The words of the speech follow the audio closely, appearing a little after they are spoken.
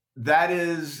That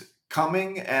is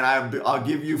coming, and I'll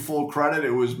give you full credit.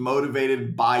 It was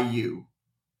motivated by you.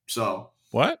 So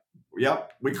what?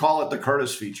 Yep, we call it the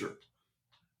Curtis feature.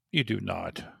 You do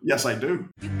not. Yes, I do.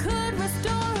 You could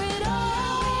restore it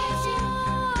all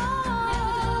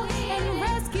and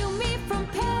rescue me from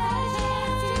pain.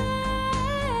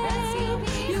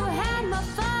 You had my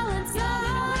fallen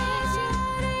side.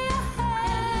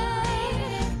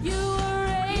 You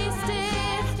erased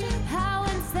it. How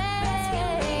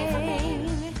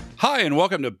insane. Hi, and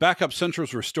welcome to Backup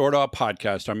Central's Restored All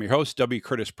podcast. I'm your host, W.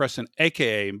 Curtis Preston,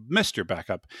 a.k.a. Mr.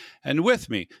 Backup. And with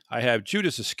me, I have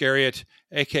Judas Iscariot,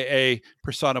 a.k.a.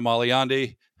 Prasanna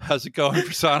Malaiyandi. How's it going,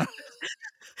 Prasanna?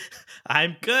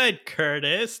 I'm good,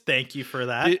 Curtis. Thank you for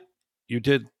that. You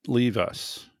did leave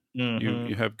us. Mm-hmm.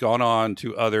 You have gone on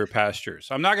to other pastures.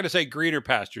 I'm not going to say greener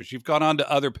pastures. You've gone on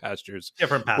to other pastures.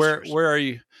 Different pastures. Where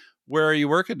are you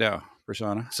working now,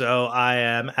 Prasanna? So I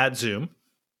am at Zoom.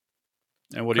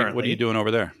 And what are you doing over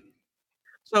there?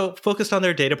 So focused on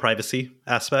their data privacy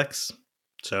aspects.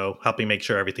 So helping make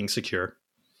sure everything's secure.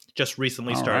 Just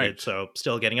recently started, so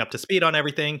still getting up to speed on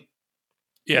everything.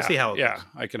 Yeah, we'll see how it goes.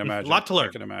 I can imagine. A lot to learn.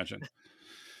 I can imagine.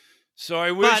 So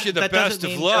I wish you the best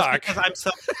of luck.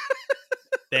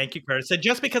 Thank you, Curtis. So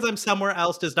just because I'm somewhere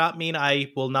else does not mean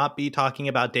I will not be talking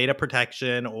about data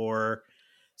protection or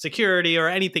security or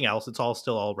anything else. It's all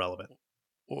still all relevant.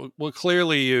 Well,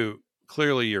 clearly you're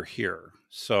here.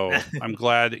 So I'm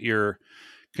glad that you're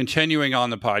continuing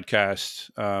on the podcast.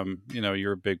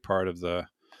 You're a big part of the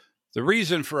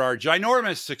reason for our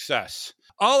ginormous success.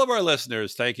 All of our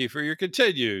listeners, thank you for your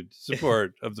continued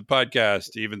support of the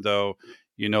podcast, even though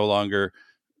you no longer,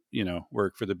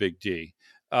 work for the big D.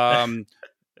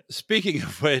 Speaking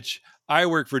of which, I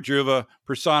work for Druva.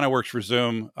 Prasanna works for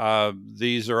Zoom.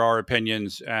 These are our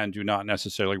opinions and do not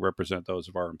necessarily represent those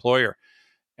of our employer.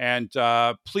 And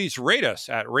please rate us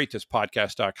at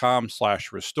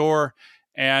ratethispodcast.com/restore.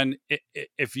 And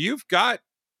if you've got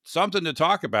something to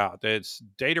talk about that's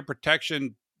data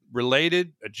protection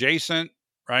related, adjacent,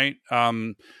 right?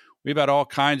 We've had all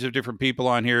kinds of different people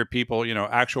on here,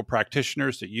 actual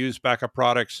practitioners that use backup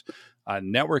products,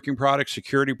 networking products,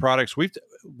 security products.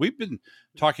 We've been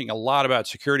talking a lot about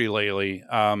security lately.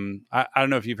 I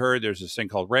don't know if you've heard, there's this thing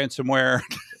called ransomware.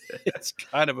 It's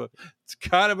kind of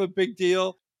a big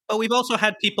deal. But we've also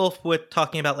had people with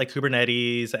talking about like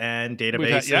Kubernetes and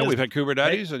databases. We've had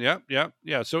Kubernetes, right? and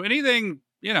yeah. So anything,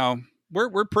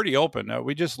 we're pretty open.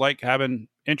 We just like having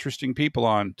interesting people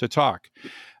on to talk.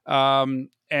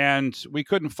 And we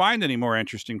couldn't find any more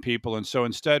interesting people, and so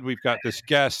instead we've got this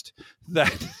guest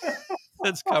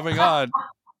that's coming on.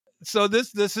 So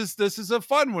this is a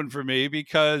fun one for me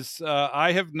because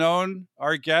I have known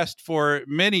our guest for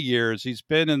many years. He's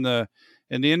been in the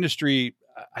industry,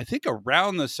 I think,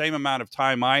 around the same amount of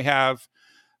time I have,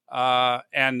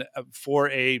 and for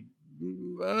a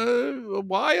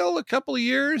while, a couple of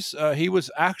years, he was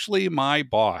actually my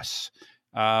boss.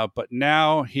 But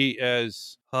now he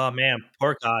is, oh man,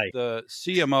 poor guy, the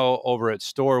CMO over at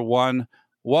Store One.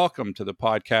 Welcome to the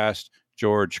podcast,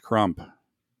 George Crump.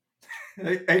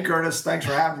 Hey, Curtis, thanks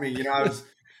for having me.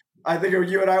 I think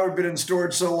you and I have been in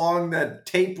storage so long that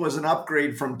tape was an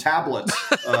upgrade from tablets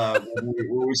when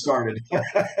we started.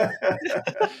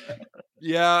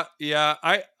 Yeah.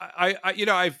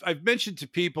 I've mentioned to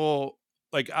people,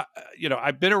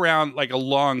 I've been around like a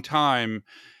long time.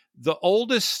 The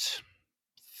oldest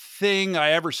thing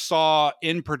I ever saw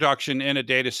in production in a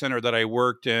data center that I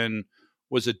worked in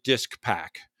was a disk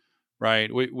pack,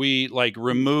 right? We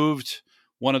removed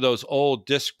one of those old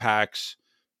disk packs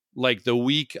like the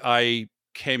week I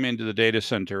came into the data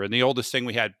center. And the oldest thing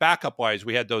we had backup wise,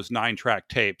 we had those 9-track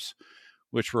tapes,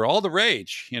 which were all the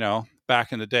rage,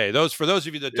 back in the day. For those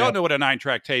of you that don't know what a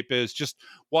 9-track tape is, just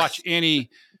watch any,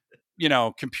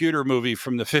 computer movie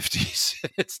from the 50s.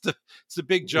 It's the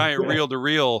big giant reel to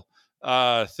reel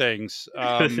things.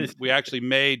 We actually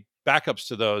made backups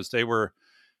to those. It was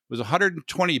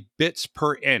 120 bits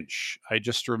per inch. I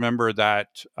just remember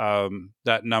that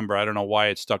number. I don't know why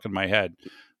it's stuck in my head.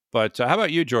 But how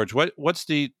about you, George? What's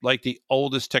the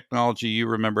oldest technology you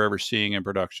remember ever seeing in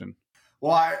production?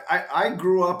 Well, I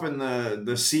grew up in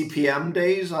the CPM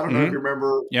days. I don't know if you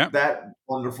remember that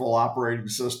wonderful operating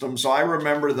system. So I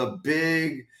remember the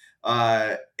big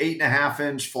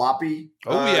 8.5-inch floppy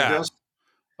disk.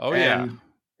 Oh and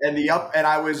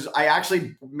I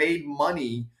actually made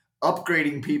money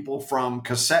upgrading people from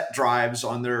cassette drives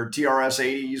on their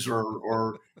TRS-80s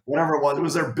or whatever it was. It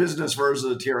was their business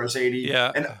version of the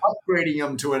TRS-80, and upgrading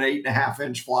them to an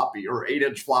 8.5-inch floppy or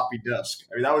 8-inch floppy disk.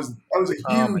 I mean, that was a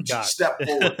huge step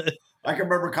forward. I can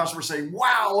remember customers saying,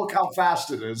 "Wow, look how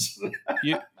fast it is."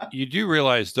 You do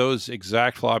realize those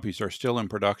exact floppies are still in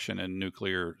production in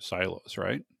nuclear silos,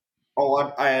 right?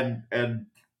 Oh, and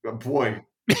boy,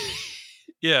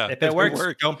 Yeah, If it works,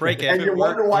 don't break it. and you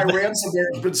wonder why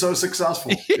ransomware has been so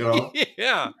successful.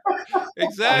 Yeah,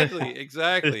 exactly. It's.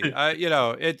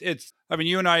 I mean,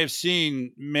 you and I have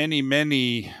seen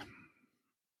many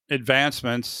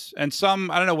advancements, and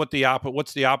some. I don't know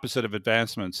what's the opposite of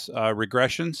advancements?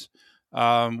 Regressions.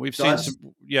 We've seen Does?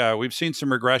 some. Yeah, we've seen some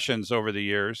regressions over the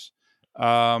years,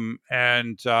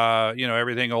 and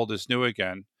everything old is new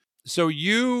again. So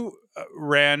you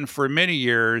ran for many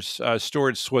years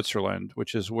Storage Switzerland,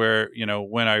 which is where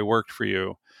when I worked for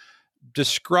you.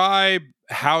 Describe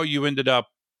how you ended up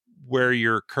where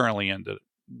you're currently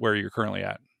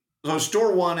at. So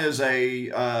Store One is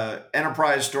a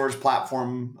enterprise storage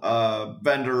platform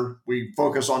vendor. We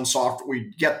focus on software.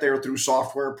 We get there through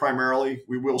software primarily.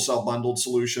 We will sell bundled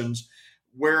solutions.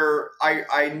 Where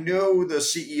I know the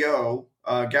CEO,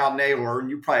 Gal Naylor, and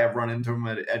you probably have run into him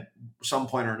at some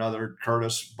point or another,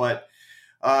 Curtis, but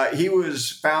he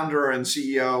was founder and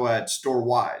CEO at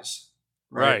StoreWise.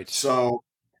 Right. So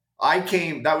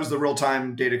that was the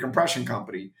real-time data compression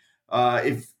company.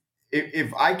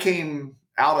 If I came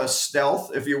out of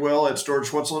stealth, if you will, at Storage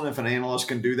Switzerland, if an analyst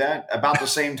can do that, about the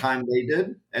same time they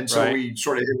did. And so Right. we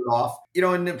sort of hit it off.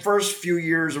 In the first few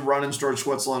years of running Storage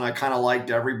Switzerland, I kind of liked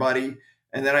everybody.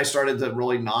 And then I started to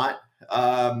really not.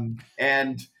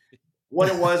 And what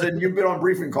it was, and you've been on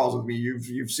briefing calls with me.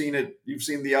 You've seen it. You've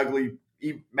seen the ugly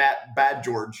Matt Bad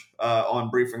George on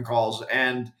briefing calls.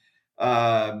 And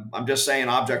I'm just saying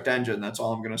object engine. That's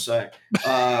all I'm going to say.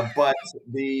 But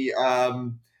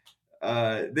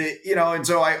and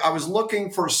so I was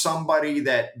looking for somebody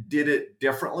that did it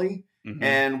differently. Mhm.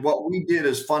 And what we did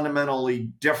is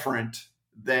fundamentally different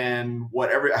than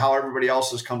how everybody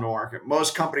else has come to market.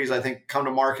 Most companies, I think, come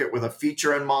to market with a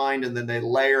feature in mind, and then they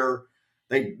layer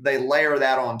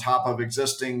that on top of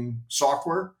existing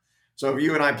software. So if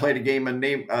you and I played a game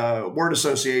of word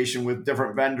association with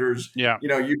different vendors, Yeah.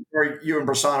 you and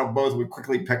Prasanna both would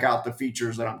quickly pick out the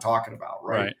features that I'm talking about,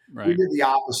 right? Right. We did the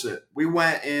opposite. We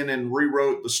went in and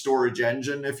rewrote the storage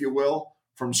engine, if you will,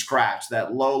 from scratch,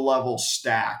 that low-level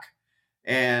stack.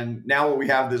 And now what we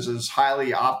have is this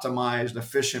highly optimized,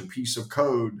 efficient piece of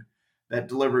code that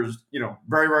delivers,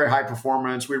 very, very high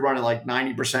performance. We run at like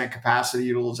 90% capacity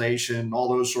utilization, all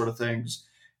those sort of things.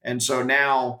 And so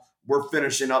now we're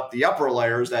finishing up the upper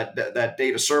layers, that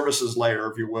data services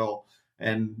layer, if you will,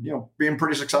 and being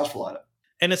pretty successful at it.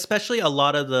 And especially a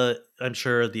lot of I'm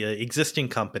sure the existing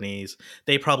companies,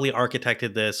 they probably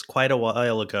architected this quite a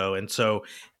while ago. And so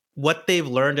what they've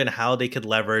learned and how they could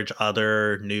leverage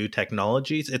other new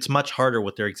technologies, it's much harder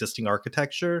with their existing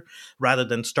architecture rather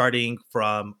than starting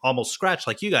from almost scratch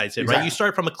like you guys did, Exactly. right? You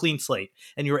start from a clean slate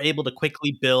and you were able to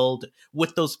quickly build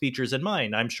with those features in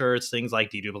mind. I'm sure it's things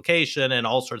like deduplication and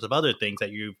all sorts of other things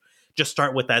that you just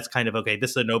start with. That's kind of, okay,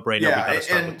 this is a no-brainer. Yeah,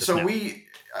 and so we,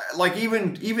 like,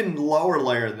 even lower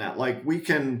layer than that, like we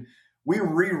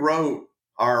rewrote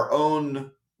our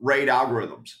own RAID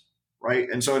algorithms. Right.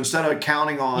 And so instead of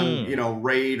counting on,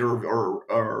 RAID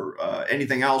or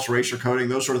anything else, erasure coding,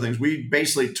 those sort of things, we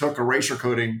basically took erasure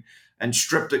coding and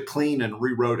stripped it clean and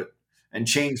rewrote it and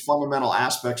changed fundamental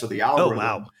aspects of the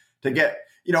algorithm to get,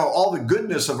 all the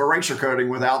goodness of erasure coding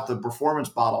without the performance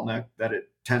bottleneck that it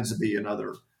tends to be in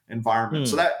other environments.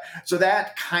 So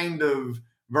that kind of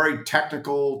very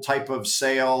technical type of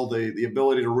sale, the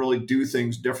ability to really do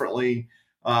things differently,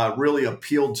 really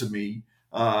appealed to me.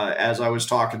 As I was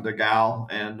talking to Gal,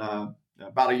 and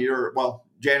about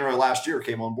January last year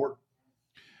came on board.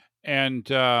 And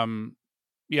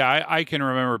I can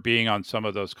remember being on some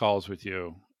of those calls with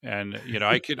you, and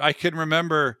I can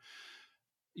remember.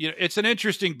 It's an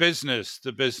interesting business,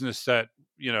 the business that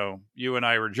you and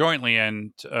I were jointly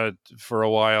in for a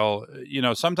while.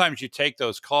 Sometimes you take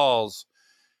those calls,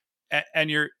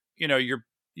 and your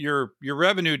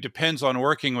revenue depends on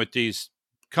working with these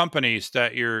companies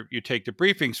that you take the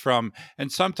briefings from,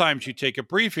 and sometimes you take a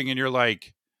briefing and you're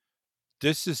like,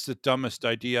 this is the dumbest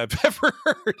idea I've ever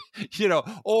heard,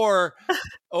 or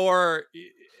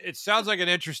it sounds like an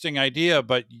interesting idea,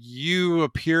 but you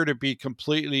appear to be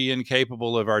completely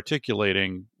incapable of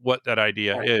articulating what that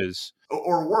idea is.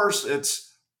 Or worse,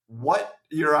 it's what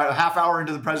you're a half hour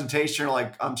into the presentation, you're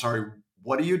like, I'm sorry,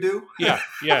 what do you do? Yeah.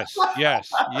 Yes. Yeah,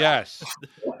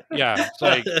 it's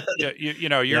like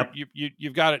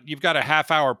you've got a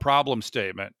half hour problem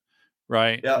statement,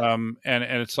 right? Yep. And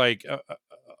it's like,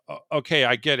 okay,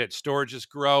 I get it. Storage is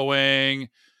growing,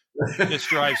 disk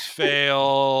drives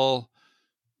fail.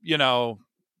 Get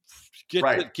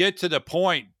to the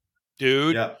point,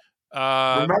 dude. Yeah.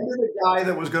 Uh, Remember the guy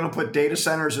that was going to put data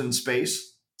centers in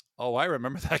space? oh, I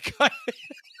remember that guy.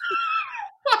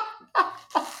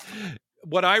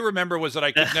 What I remember was that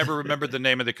I could never remember the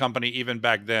name of the company even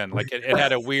back then. Like it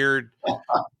had a weird,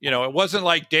 it wasn't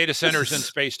like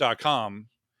datacentersinspace.com.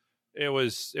 It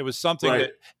was something Right.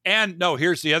 that, and no,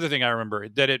 here's the other thing I remember,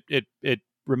 that it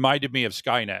reminded me of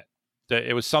Skynet. That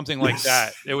it was something like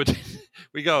that. It would,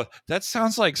 we go, that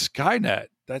sounds like Skynet.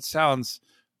 That sounds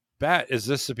bad. Is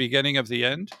this the beginning of the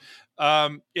end?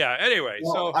 Yeah. Anyway,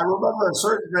 Well, so I remember a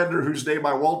certain vendor whose name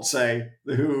I won't say,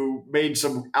 who made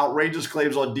some outrageous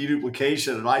claims on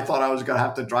deduplication, and I thought I was going to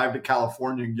have to drive to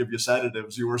California and give you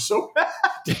sedatives. You were so bad.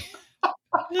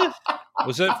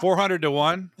 was it 400 to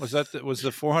 1? Was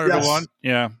the 400 Yes. to 1?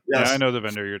 Yeah. Yes. Yeah, I know the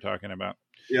vendor you're talking about.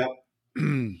 Yeah.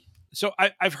 So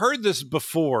I've heard this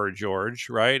before, George,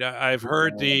 right? I've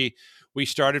heard we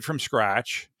started from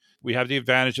scratch. We have the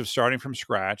advantage of starting from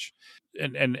scratch.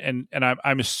 And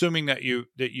I'm assuming that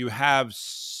you have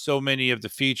so many of the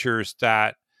features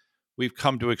that we've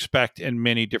come to expect in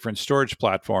many different storage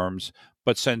platforms.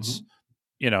 But since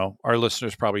our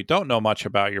listeners probably don't know much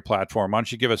about your platform, why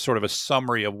don't you give us sort of a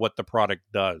summary of what the product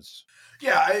does?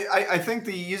 Yeah, I think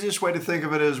the easiest way to think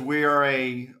of it is we are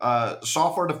a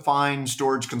software-defined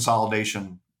storage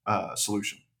consolidation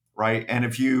solution, right? And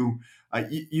if you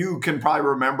can probably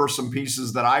remember some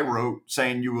pieces that I wrote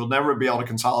saying you will never be able to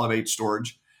consolidate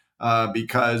storage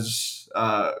because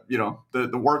the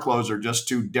workloads are just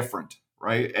too different,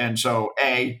 right? And so,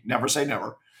 never say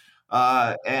never.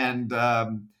 But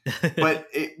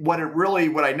what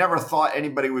I never thought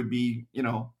anybody would be,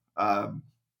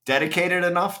 dedicated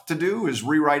enough to do is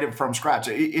rewrite it from scratch.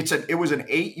 It was an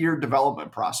 8-year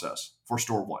development process for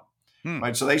Store One,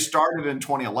 right? So they started in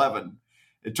 2011.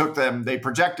 It took them, they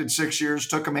projected 6 years,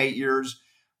 took them 8 years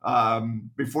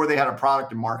before they had a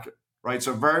product in market, right?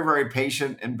 So very, very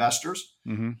patient investors.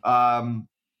 And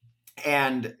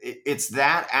it's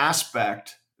that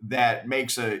aspect that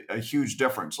makes a huge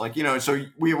difference. Like, so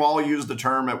we've all used the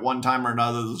term at one time or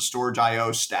another, the storage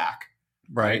IO stack,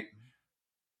 right?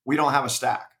 We don't have a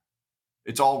stack.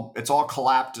 It's all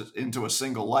collapsed into a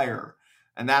single layer.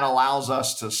 And that allows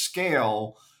us to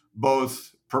scale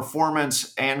both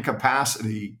performance and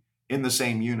capacity in the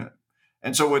same unit.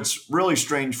 And so what's really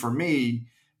strange for me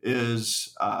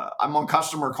is I'm on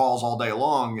customer calls all day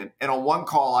long. And on one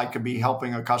call, I could be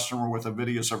helping a customer with a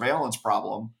video surveillance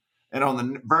problem. And on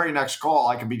the very next call,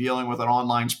 I could be dealing with an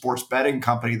online sports betting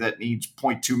company that needs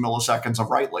 0.2 milliseconds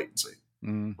of write latency,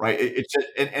 right?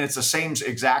 It's the same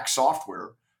exact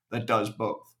software that does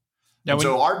both. Now,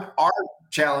 so our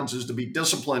challenge is to be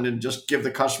disciplined and just give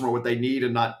the customer what they need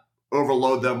and not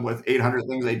overload them with 800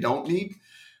 things they don't need.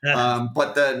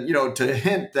 But then, to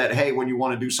hint that, hey, when you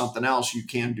want to do something else, you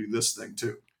can do this thing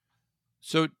too.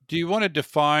 So do you want to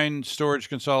define storage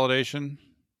consolidation?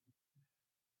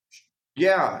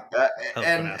 Yeah.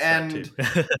 And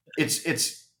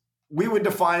we would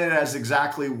define it as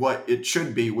exactly what it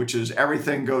should be, which is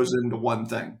everything goes into one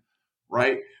thing,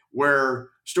 right? Where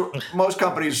most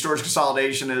companies, storage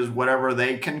consolidation is whatever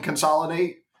they can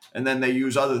consolidate, and then they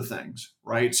use other things,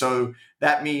 right? So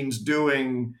that means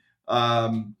doing,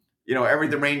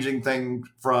 everything ranging thing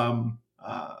from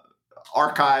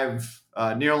archive,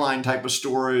 nearline type of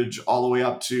storage, all the way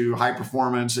up to high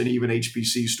performance and even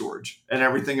HPC storage, and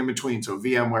everything in between. So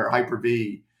VMware,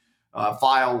 Hyper-V,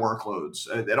 file workloads.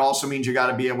 It also means you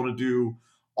got to be able to do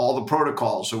all the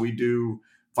protocols. So we do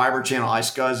Fiber Channel,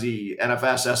 iSCSI,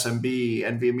 NFS, SMB,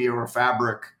 NVMe over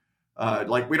Fabric.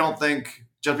 We don't think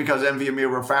just because NVMe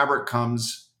over Fabric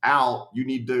comes out, you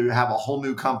need to have a whole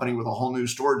new company with a whole new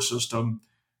storage system.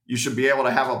 You should be able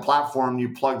to have a platform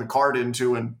you plug the card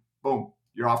into and boom,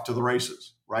 you're off to the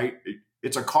races, right?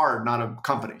 It's a card, not a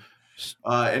company.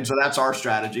 And so that's our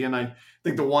strategy. And I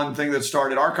think the one thing that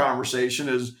started our conversation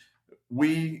is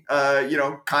we,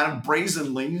 kind of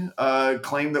brazenly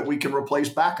claim that we can replace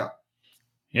backup.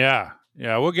 Yeah.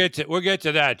 We'll get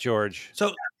to that, George.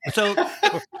 So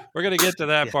we're going to get to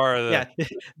that part of the.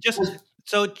 Yeah.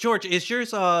 So George, is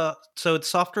yours so it's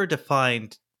software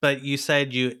defined, but you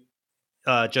said you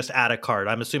just add a card.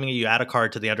 I'm assuming you add a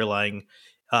card to the underlying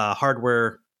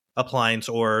hardware appliance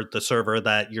or the server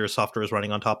that your software is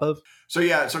running on top of? So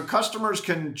customers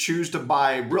can choose to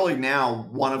buy really now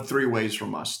one of three ways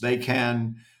from us. They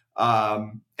can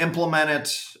implement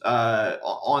it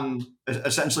on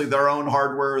essentially their own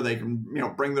hardware. They can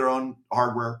bring their own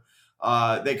hardware.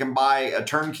 They can buy a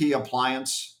turnkey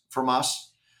appliance from us.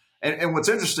 And what's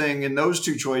interesting in those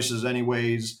two choices,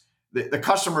 anyways, the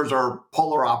customers are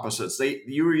polar opposites.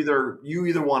 You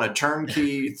either want a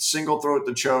turnkey single throat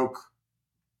to choke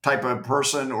type of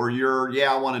person, or you're,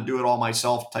 I want to do it all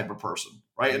myself type of person,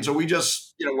 right? And so we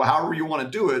just, however you want to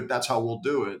do it, that's how we'll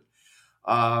do it.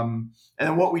 And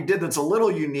then what we did that's a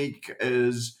little unique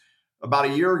is about a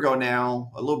year ago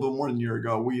now, a little bit more than a year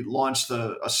ago, we launched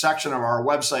a section of our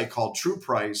website called True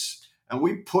Price. And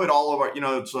we put all of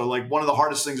our, so like one of the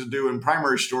hardest things to do in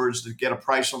primary stores is to get a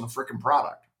price on the freaking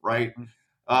product, right?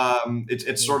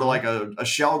 It's sort of like a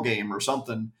shell game or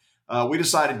something. We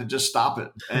decided to just stop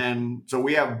it. And so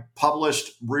we have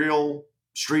published real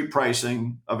street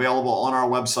pricing available on our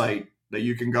website that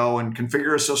you can go and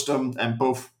configure a system and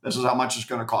poof, this is how much it's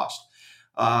going to cost.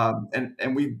 That's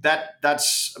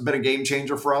been a game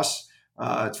changer for us.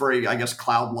 It's very, I guess,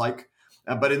 cloud-like.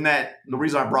 But in that, the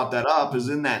reason I brought that up is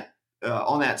in that,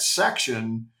 on that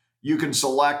section, you can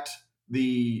select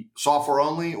the software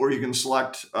only, or you can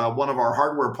select one of our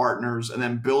hardware partners and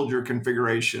then build your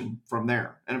configuration from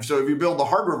there. And if you build the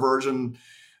hardware version,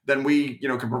 then we,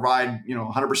 can provide,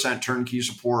 100% turnkey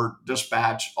support,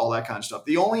 dispatch, all that kind of stuff.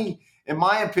 In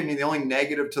my opinion, the only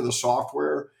negative to the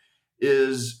software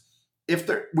is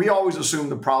we always assume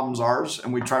the problem's ours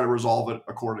and we try to resolve it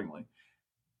accordingly.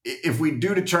 If we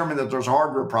do determine that there's a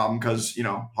hardware problem, because,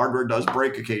 hardware does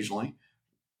break occasionally,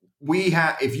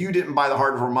 if you didn't buy the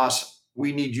hardware from us,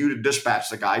 we need you to dispatch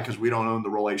the guy because we don't own the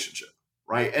relationship,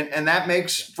 right? And that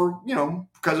makes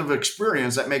because of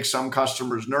experience, that makes some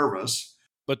customers nervous.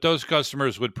 But those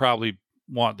customers would probably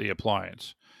want the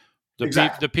appliance.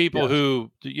 Exactly. The people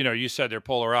who, you said they're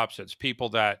polar opposites. People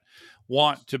that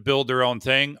want to build their own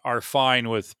thing are fine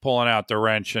with pulling out the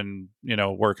wrench and,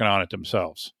 working on it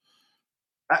themselves.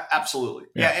 Absolutely.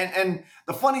 Yeah. And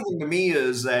the funny thing to me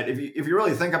is that if you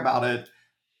really think about it,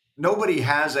 nobody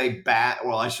has I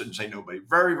shouldn't say nobody.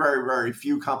 Very, very, very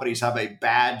few companies have a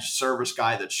badge service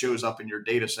guy that shows up in your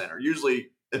data center. Usually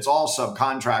it's all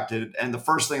subcontracted. And the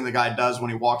first thing the guy does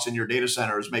when he walks in your data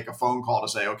center is make a phone call to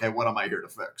say, okay, what am I here to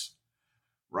fix?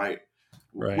 Right.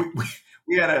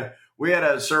 We had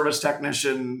a service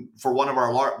technician for one of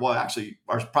our probably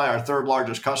our third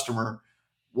largest customer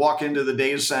walk into the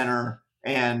data center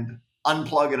and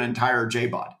unplug an entire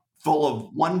JBOD full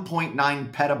of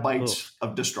 1.9 petabytes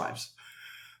of disk drives.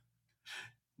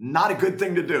 Not a good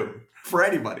thing to do for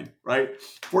anybody, right?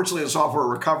 Fortunately, the software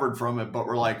recovered from it, but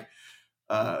we're like,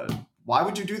 why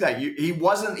would you do that? He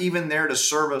wasn't even there to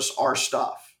service our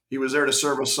stuff. He was there to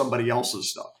service somebody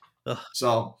else's stuff. Ugh.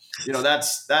 So,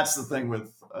 that's the thing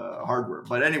with hardware.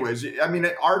 But anyways, I mean,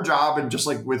 our job, and just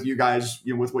like with you guys,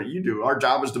 with what you do, our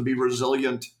job is to be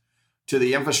resilient to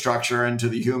the infrastructure and to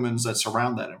the humans that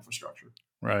surround that infrastructure.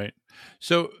 Right.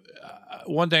 So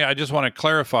one thing I just want to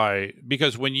clarify,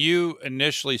 because when you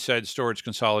initially said storage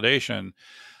consolidation,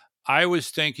 I was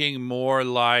thinking more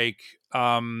like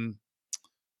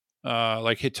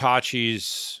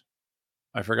Hitachi's,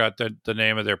 I forgot the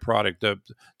name of their product, the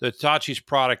Hitachi's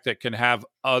product that can have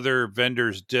other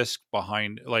vendors' disk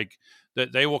behind, like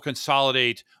that they will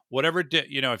consolidate whatever,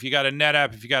 if you got a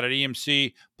NetApp, if you got an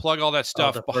EMC, plug all that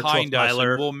stuff behind us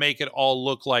and we'll make it all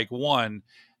look like one.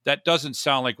 That doesn't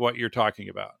sound like what you're talking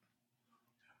about.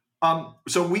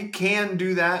 So we can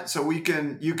do that. So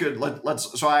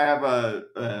so I have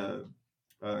a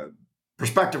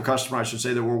prospective customer, I should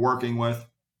say, that we're working with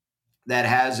that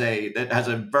has a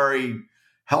very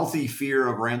healthy fear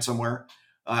of ransomware.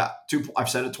 I've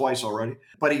said it twice already,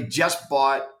 but he just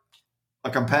bought a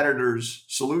competitor's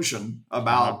solution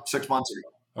about 6 months ago,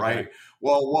 right? Okay.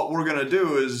 Well, what we're going to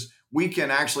do is we can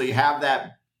actually have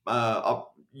that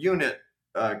unit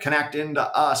connect into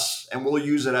us, and we'll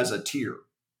use it as a tier.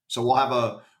 So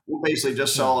we'll basically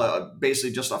just sell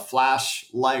a flash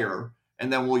layer,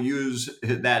 and then we'll use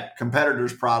that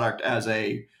competitor's product as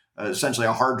essentially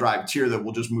a hard drive tier that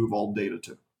we'll just move all data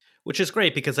to. Which is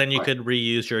great, because then you could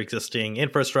reuse your existing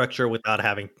infrastructure without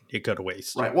having it go to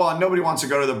waste. Right. Well, nobody wants to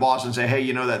go to the boss and say,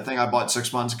 hey, that thing I bought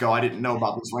 6 months ago, I didn't know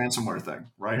about this ransomware thing.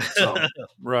 Right. So.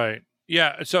 Right.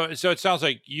 Yeah. So it sounds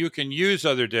like you can use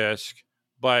other disk,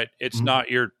 but it's not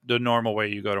the normal way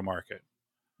you go to market.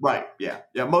 Right. Yeah.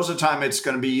 Yeah. Most of the time it's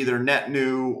going to be either net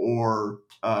new or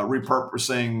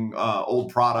repurposing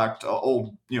old product,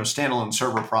 old, standalone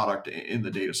server product in the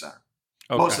data center.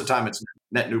 Okay. Most of the time it's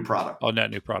net new product. Oh,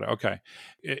 net new product. Okay.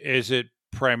 Is it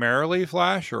primarily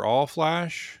flash or all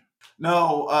flash?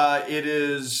 No, it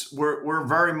is. We're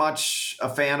very much a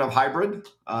fan of hybrid.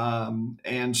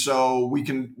 And so we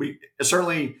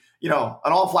certainly, an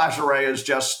all flash array is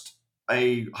just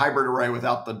a hybrid array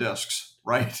without the disks,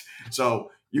 right?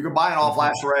 So you can buy an all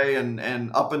flash array,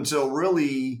 and up until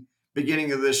really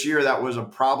beginning of this year, that was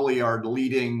probably our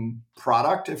leading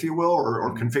product, if you will,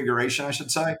 or configuration, I should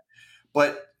say.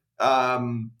 But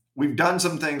we've done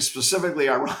some things specifically,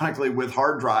 ironically, with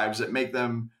hard drives that make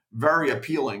them very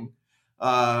appealing.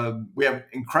 We have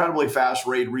incredibly fast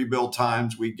RAID rebuild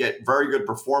times. We get very good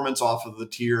performance off of the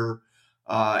tier.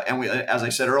 And we, as I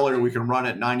said earlier, we can run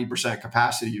at 90%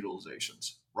 capacity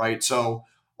utilizations, right? So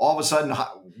all of a sudden,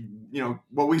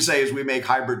 what we say is we make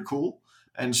hybrid cool.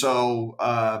 And so,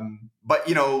 but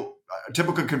a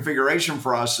typical configuration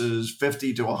for us is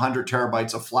 50 to 100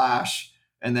 terabytes of flash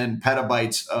and then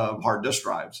petabytes of hard disk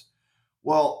drives.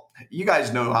 Well, you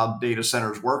guys know how data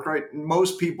centers work, right?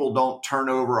 Most people don't turn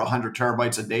over 100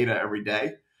 terabytes of data every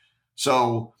day.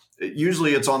 So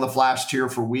usually it's on the flash tier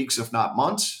for weeks, if not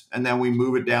months, and then we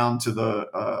move it down to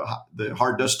the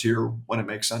hard disk tier when it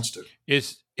makes sense to.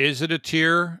 Is it a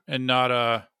tier and not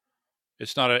a?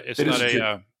 It's not a. It's It not is a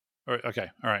tier. Okay,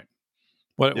 all right.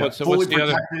 Yeah, What's fully the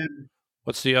other? protected.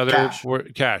 What's the other? Cache.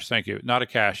 Cache. Thank you. Not a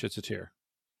cache. It's a tier.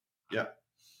 Yeah.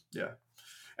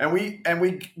 And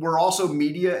we're also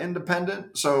media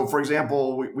independent. So, for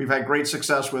example, we've had great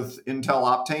success with Intel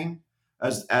Optane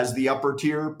as the upper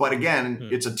tier, but again,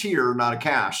 it's a tier, not a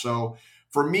cache. So,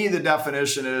 for me, the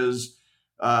definition is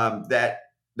that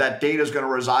data is going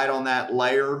to reside on that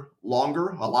layer longer,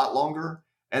 a lot longer,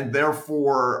 and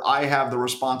therefore I have the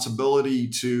responsibility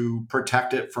to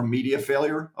protect it from media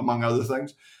failure, among other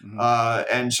things.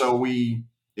 Mm-hmm. And so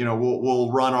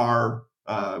we'll run our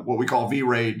what we call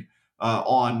VRAID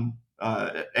on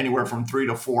anywhere from 3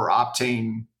 to 4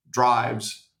 Optane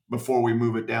drives before we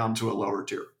move it down to a lower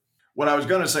tier. What I was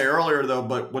going to say earlier, though,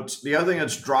 but what's the other thing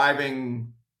that's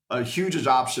driving a huge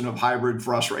adoption of hybrid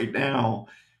for us right now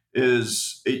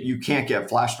is you can't get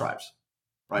flash drives,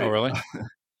 right? Oh, really?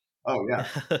 Oh, yeah.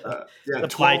 Yeah,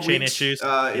 Supply 12 chain weeks, issues.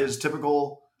 is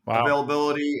typical Wow.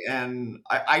 availability. And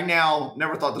I now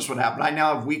never thought this would happen. I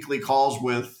now have weekly calls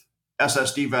with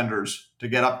SSD vendors to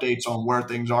get updates on where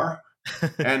things are.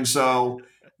 And so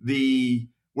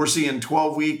we're seeing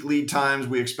 12-week lead times.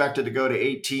 We expect it to go to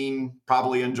 18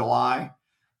 probably in July.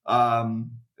 By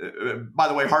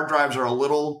the way, hard drives are a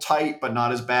little tight, but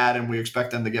not as bad, and we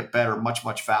expect them to get better much,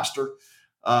 much faster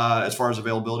as far as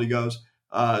availability goes.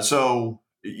 So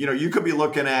you could be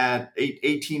looking at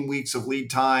 18 weeks of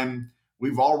lead time.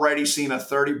 We've already seen a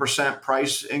 30%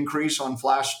 price increase on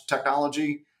flash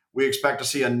technology. We expect to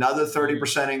see another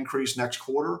 30% increase next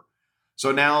quarter.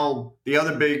 So now the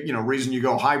other big, reason you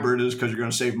go hybrid is because you're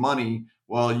going to save money.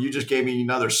 Well, you just gave me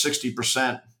another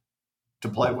 60% to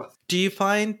play with. Do you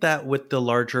find that with the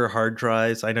larger hard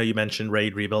drives, I know you mentioned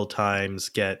RAID rebuild times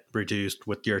get reduced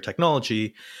with your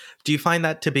technology. Do you find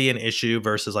that to be an issue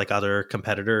versus like other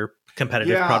competitive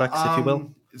products, if you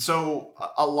will? So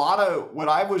a lot of what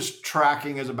I was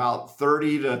tracking is about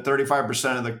 30 to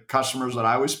 35% of the customers that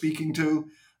I was speaking to.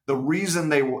 The reason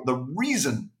they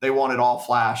wanted all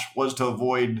flash was to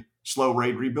avoid slow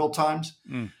RAID rebuild times.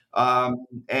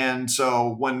 And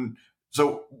so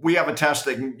we have a test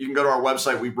that you can go to our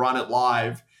website. We run it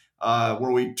live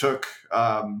where we took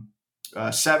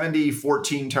 70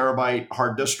 14 terabyte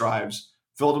hard disk drives,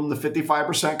 filled them to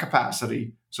 55%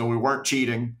 capacity. So we weren't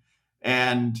cheating,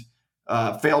 and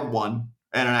failed one.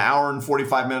 And an hour and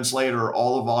 45 minutes later,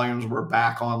 all the volumes were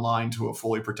back online to a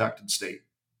fully protected state.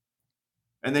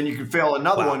 And then you could fail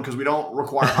another one because we don't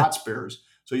require hot spares.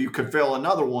 So you could fail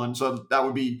another one. So that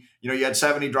would be, you had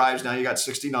 70 drives, now you got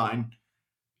 69.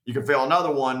 You could fail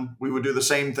another one. We would do the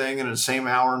same thing in the same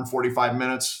hour and 45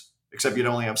 minutes, except you'd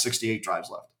only have 68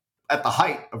 drives left. At the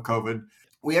height of COVID,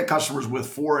 we had customers with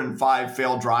 4 and 5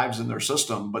 failed drives in their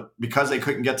system, but because they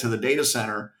couldn't get to the data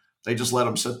center, they just let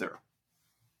them sit there.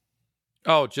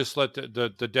 Oh, just let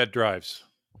the dead drives.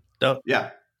 Yeah.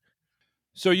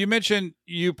 So you mentioned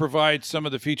you provide some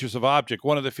of the features of Object.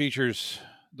 One of the features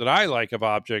that I like of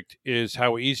Object is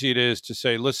how easy it is to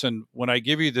say, listen, when I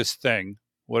give you this thing,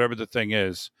 whatever the thing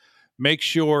is, make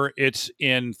sure it's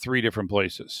in 3 different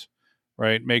places,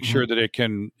 right? Make sure that it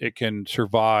can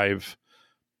survive,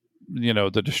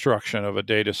 the destruction of a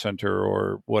data center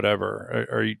or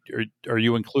whatever. Are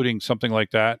you including something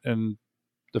like that in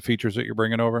the features that you're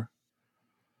bringing over?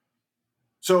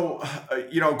 So,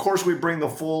 of course, we bring the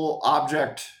full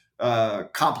object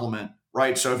complement,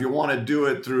 right? So if you want to do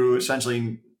it through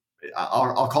essentially,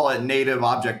 I'll call it native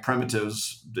object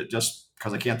primitives, just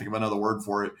because I can't think of another word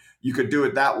for it. You could do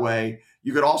it that way.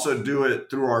 You could also do it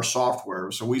through our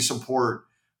software. So we support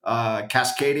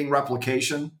cascading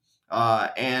replication,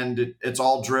 and it's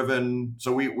all driven.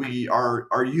 So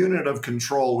our unit of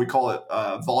control, we call it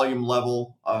volume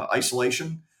level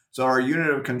isolation. So our unit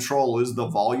of control is the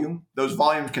volume. Those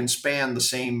volumes can span the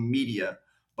same media,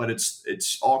 but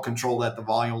it's all controlled at the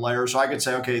volume layer. So I could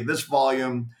say, okay, this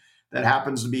volume that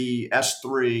happens to be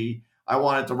S3, I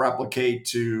want it to replicate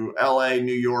to LA,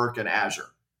 New York, and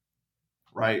Azure,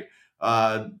 right?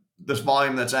 This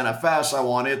volume that's NFS, I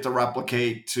want it to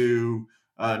replicate to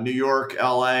New York,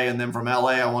 LA, and then from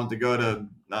LA, I want it to go to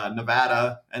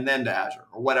Nevada and then to Azure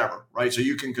or whatever, right? So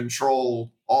you can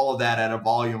control all of that at a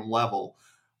volume level.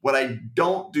 What I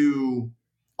don't do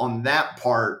on that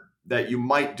part that you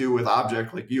might do with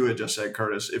object, like you had just said,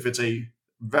 Curtis, if it's a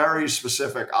very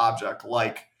specific object,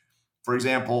 like, for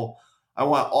example, I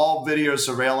want all video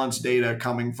surveillance data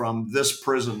coming from this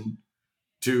prison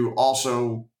to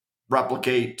also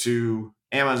replicate to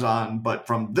Amazon, but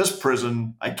from this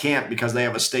prison, I can't because they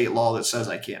have a state law that says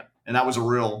I can't. And that was a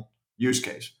real use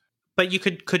case. But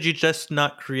could you just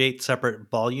not create separate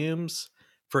volumes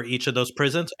for each of those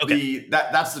prisons? Okay.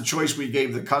 That's the choice we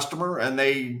gave the customer, and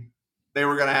they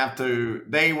were going to have to.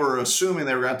 They were assuming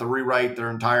they were going to have to rewrite their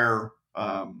entire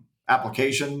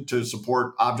application to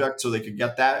support object so they could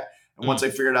get that. And once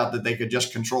they figured out that they could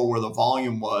just control where the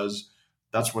volume was,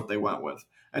 that's what they went with.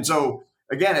 And so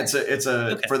again, it's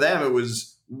a for them it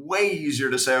was way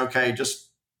easier to say, okay, just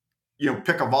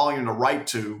pick a volume to write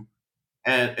to,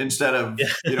 and instead of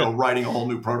writing a whole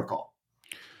new protocol.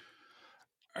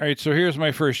 All right, so here's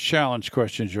my first challenge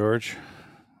question, George.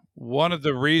 One of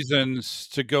the reasons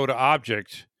to go to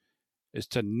object is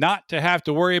to not to have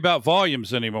to worry about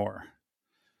volumes anymore.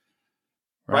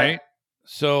 Right?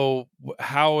 So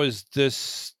how is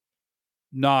this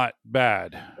not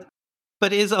bad?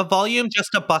 But is a volume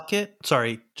just a bucket?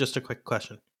 Sorry, just a quick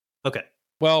question. Okay.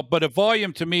 Well, but a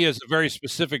volume to me is a very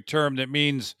specific term that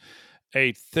means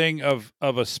a thing of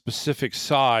a specific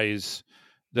size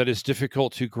that is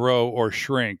difficult to grow or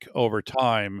shrink over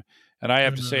time. And I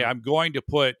have to say, I'm going to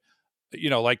put,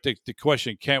 like the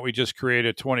question, can't we just create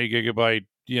a 20 gigabyte,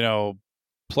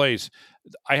 place?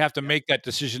 I have to make that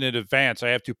decision in advance. I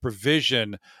have to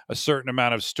provision a certain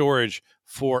amount of storage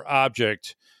for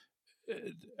object.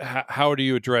 How do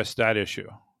you address that issue?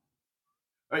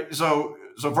 Right. So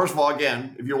first of all,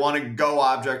 again, if you want to go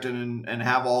object and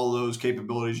have all those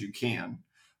capabilities, you can.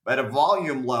 But at a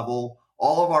volume level,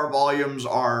 all of our volumes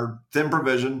are thin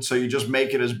provisioned, so you just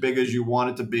make it as big as you want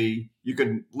it to be. You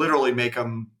can literally make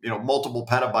them, multiple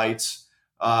petabytes,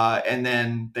 and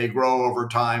then they grow over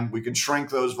time. We can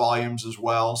shrink those volumes as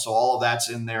well, so all of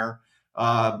that's in there.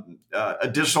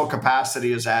 Additional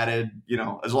capacity is added,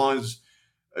 as long as,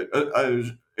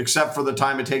 except for the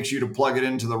time it takes you to plug it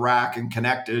into the rack and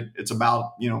connect it. It's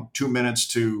about 2 minutes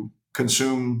to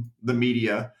consume the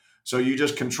media. So you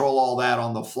just control all that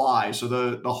on the fly. So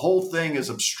the whole thing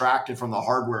is abstracted from the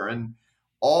hardware, and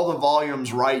all the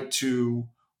volumes write to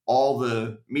all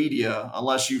the media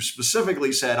unless you've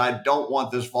specifically said, I don't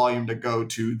want this volume to go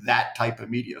to that type of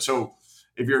media. So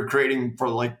if you're creating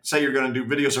for, say you're going to do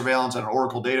video surveillance on an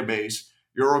Oracle database,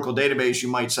 your Oracle database, you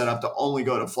might set up to only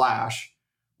go to flash,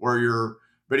 where your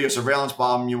video surveillance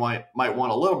volume, you might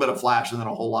want a little bit of flash and then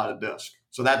a whole lot of disk.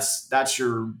 So that's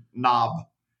your knob,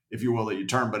 if you will, that you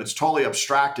turn, but it's totally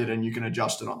abstracted and you can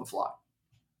adjust it on the fly.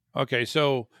 Okay,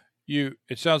 so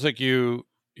it sounds like you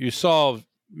solved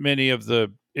many of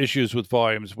the issues with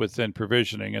volumes within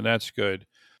provisioning, and that's good.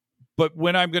 But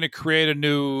when I'm going to create a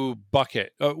new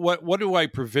bucket, what do I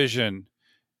provision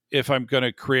if I'm going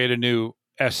to create a new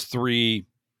S3?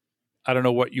 I don't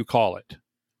know what you call it.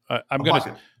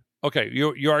 Okay,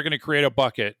 you are going to create a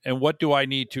bucket, and what do I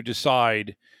need to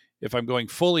decide if I'm going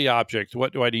fully object?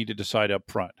 What do I need to decide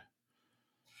up front?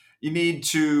 You need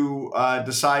to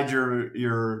decide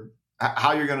your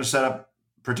how you're going to set up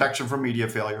protection from media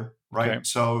failure, right? Okay.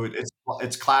 So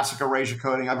it's classic erasure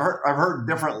coding. I've heard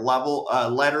different level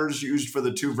letters used for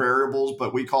the two variables,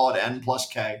 but we call it N plus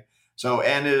K. So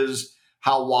N is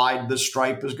how wide the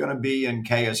stripe is going to be, and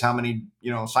K is how many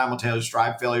simultaneous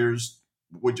drive failures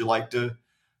would you like to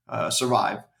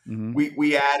survive. Mm-hmm.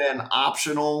 We add an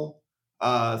optional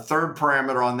third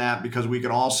parameter on that because we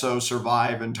can also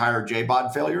survive entire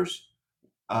JBOD failures.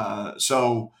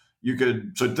 So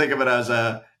think of it as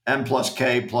a N plus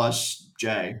K plus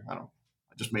J. I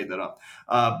just made that up.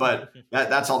 But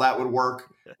that's how that would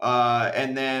work.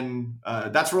 And then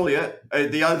that's really it.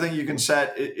 The other thing you can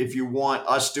set, if you want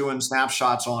us doing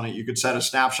snapshots on it, you could set a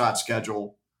snapshot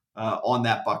schedule on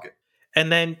that bucket. And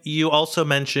then you also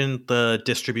mentioned the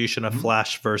distribution of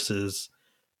flash versus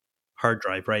hard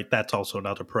drive, right? That's also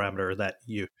another parameter that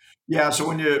you... Yeah, so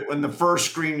when the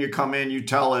first screen you come in, you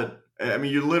tell it,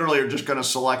 you literally are just going to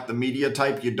select the media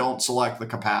type. You don't select the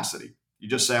capacity. You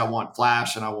just say, I want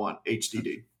flash and I want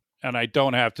HDD. And I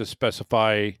don't have to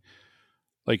specify,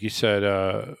 like you said,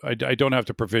 I don't have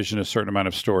to provision a certain amount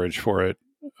of storage for it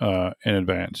in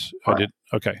advance. Right. I did.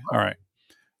 Okay. All right.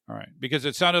 Because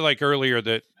it sounded like earlier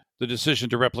that the decision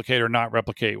to replicate or not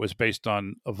replicate was based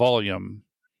on a volume.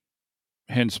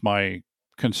 Hence my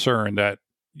concern that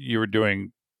you were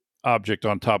doing object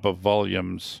on top of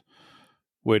volumes,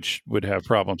 which would have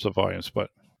problems of volumes. But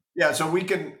Yeah, so we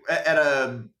can at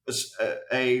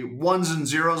a ones and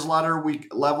zeros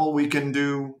level we can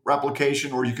do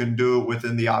replication, or you can do it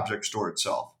within the object store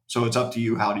itself. So it's up to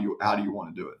you. How do you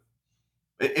want to do it?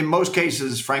 In most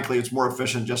cases, frankly, it's more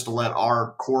efficient just to let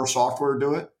our core software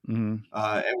do it, and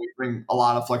we bring a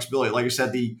lot of flexibility. Like I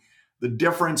said, the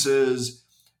difference is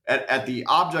at the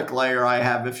object layer, I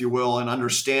have, if you will, an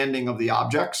understanding of the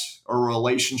objects or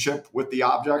relationship with the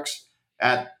objects.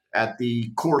 At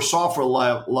the core software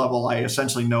level, I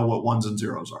essentially know what ones and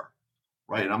zeros are,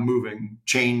 right? And I'm moving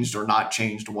changed or not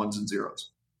changed ones and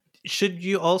zeros. Should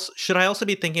I also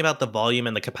be thinking about the volume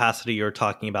and the capacity you're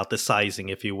talking about, the sizing,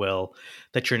 if you will,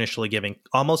 that you're initially giving,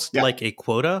 almost like a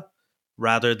quota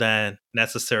rather than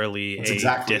necessarily That's a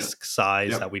exactly disk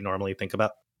size Yep. that we normally think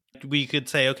about? We could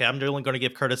say, okay, I'm only going to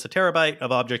give Curtis a terabyte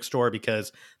of object store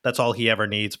because that's all he ever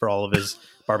needs for all of his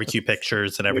barbecue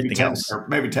pictures and everything else.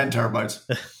 Maybe 10 terabytes.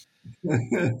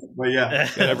 But yeah,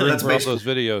 gotta bring that's for all basically those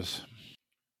videos.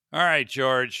 All right,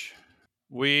 George,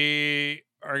 we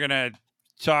are going to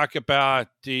talk about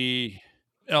the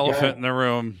elephant in the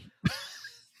room.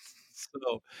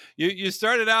 So you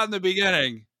started out in the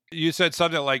beginning. You said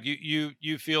something like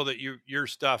you feel that your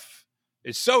stuff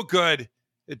is so good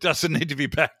it doesn't need to be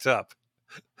backed up.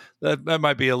 That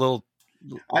might be a little,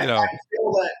 I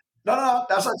feel that no,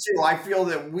 that's not true. I feel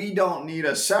that we don't need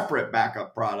a separate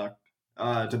backup product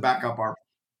to back up our.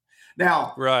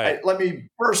 Now, right. Let me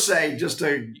first say, just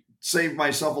to save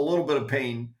myself a little bit of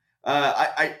pain,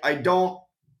 I don't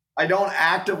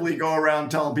actively go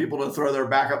around telling people to throw their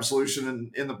backup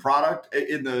solution in the product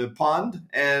in the pond.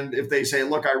 And if they say,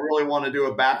 "Look, I really want to do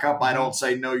a backup," I don't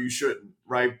say, "No, you shouldn't."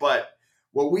 Right? But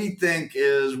what we think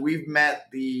is we've met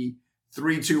the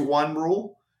 3-2-1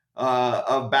 rule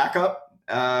of backup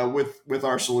with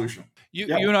our solution. You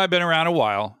and I have been around a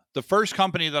while. The first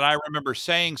company that I remember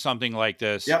saying something like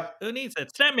this Who needs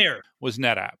it? SnapMirror. was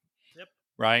NetApp. Yep.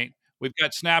 Right? We've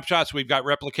got snapshots, we've got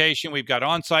replication, we've got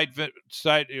on-site,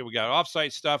 we got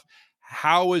off-site stuff.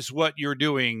 How is what you're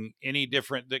doing any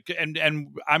different? And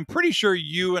I'm pretty sure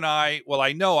you and I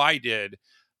know I did.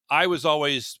 I was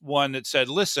always one that said,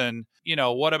 listen,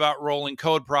 what about rolling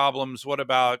code problems? What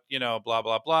about, blah,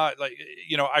 blah, blah. Like,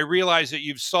 I realize that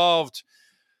you've solved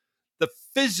the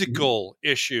physical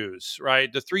issues,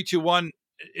 right? The 3-2-1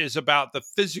 is about the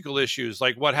physical issues,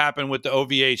 like what happened with the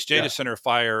OVH data center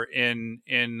fire in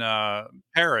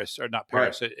Paris, or not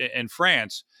Paris, right, in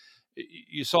France.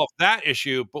 You solved that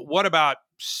issue, but what about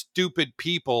stupid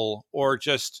people or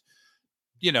just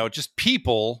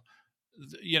people?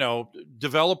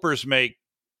 Developers make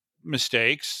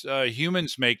mistakes,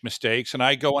 humans make mistakes, and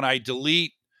I go and I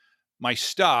delete my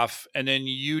stuff, and then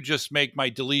you just make my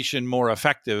deletion more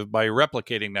effective by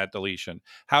replicating that deletion.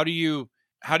 How do you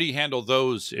handle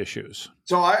those issues?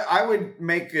 So I would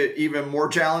make it even more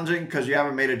challenging, because you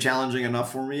haven't made it challenging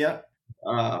enough for me yet.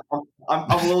 I'm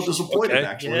a little disappointed, Okay.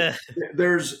 actually. Yeah.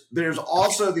 There's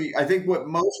also the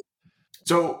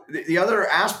other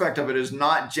aspect of it is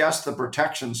not just the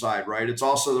protection side, right? It's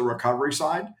also the recovery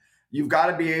side. You've got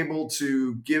to be able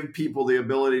to give people the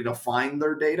ability to find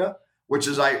their data, which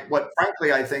is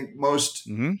frankly I think most,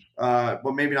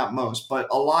 well, maybe not most, but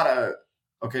a lot of,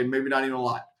 maybe not even a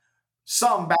lot.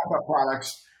 Some backup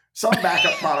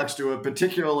products do a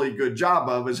particularly good job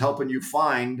of is helping you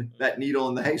find that needle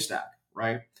in the haystack,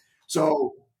 right?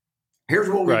 So here's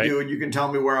what we do, and you can tell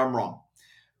me where I'm wrong.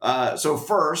 So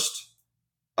first,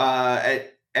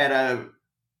 at a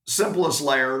simplest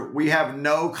layer, we have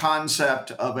no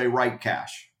concept of a write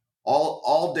cache.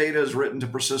 All data is written to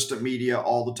persistent media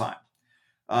all the time.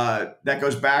 That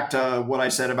goes back to what I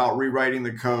said about rewriting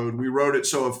the code. We wrote it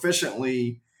so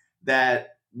efficiently that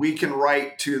we can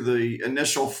write to the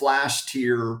initial flash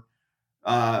tier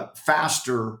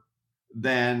faster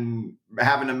than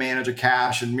having to manage a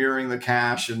cache and mirroring the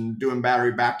cache and doing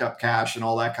battery backed up cache and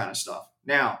all that kind of stuff.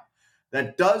 Now,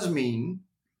 that does mean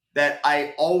that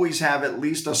I always have at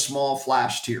least a small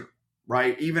flash tier,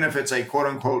 right? Even if it's a quote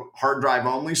unquote hard drive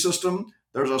only system,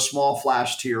 there's a small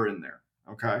flash tier in there.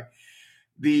 Okay.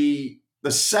 The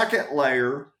second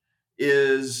layer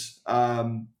is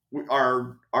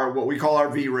our what we call our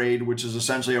VRAID, which is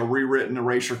essentially a rewritten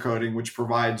erasure coding, which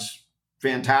provides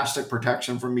fantastic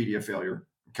protection from media failure.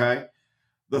 Okay.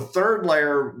 The third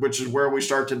layer, which is where we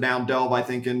start to now delve, I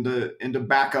think, into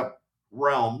backup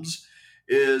realms,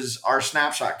 is our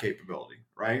snapshot capability,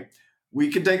 right? We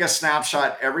can take a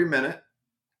snapshot every minute,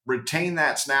 retain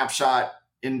that snapshot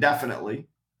indefinitely,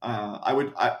 I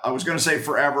was going to say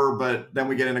forever, but then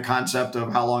we get into concept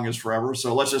of how long is forever.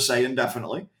 So let's just say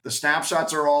indefinitely. The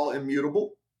snapshots are all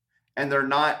immutable and they're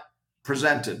not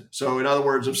presented. So in other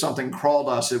words, if something crawled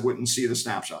us, it wouldn't see the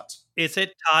snapshots. Is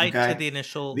it tied to Okay. the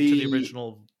initial to the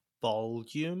original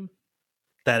volume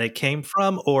that it came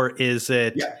from, or is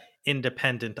it Yeah.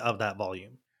 independent of that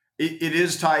volume? It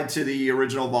is tied to the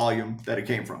original volume that it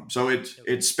came from. So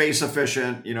it's space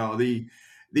efficient. You know, the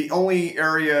only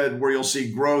area where you'll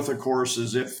see growth, of course,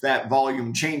 is if that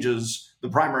volume changes, the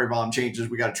primary volume changes.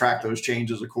 We got to track those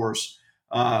changes, of course.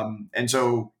 And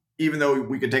so even though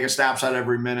we could take a snapshot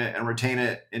every minute and retain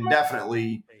it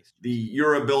indefinitely,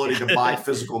 your ability to buy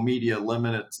physical media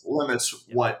limits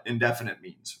what indefinite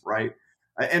means, right?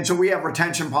 And so we have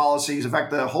retention policies. In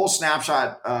fact, the whole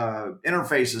snapshot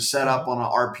interface is set up on an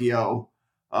RPO,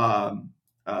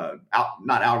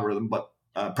 not algorithm, but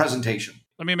presentation.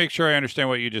 Let me make sure I understand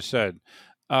what you just said.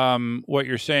 What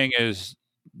you're saying is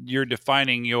you're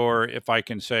defining your, if I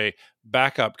can say,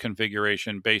 backup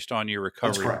configuration based on your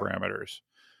recovery parameters.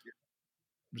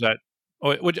 Is that,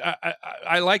 which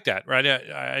I like that, right?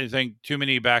 I think too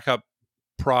many backup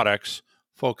products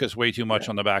focus way too much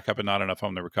on the backup and not enough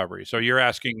on the recovery. So you're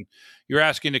asking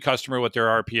the customer what their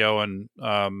RPO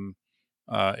and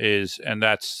is, and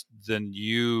that's then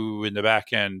you in the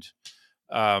back end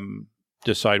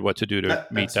decide what to do to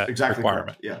meet that exactly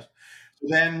requirement. Correct.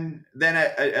 Yes. Then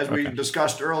as we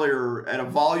discussed earlier, at a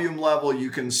volume level, you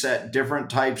can set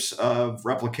different types of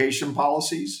replication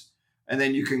policies, and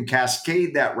then you can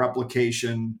cascade that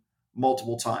replication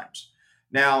multiple times.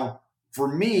 Now, for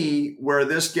me, where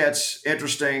this gets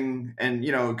interesting, and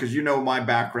because my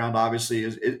background obviously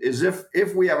is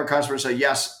if we have a customer say,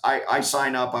 yes, I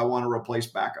sign up, I want to replace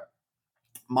backup.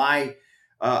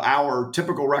 Our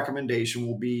typical recommendation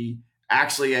will be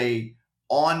actually a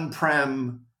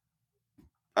on-prem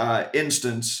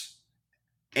instance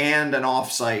and an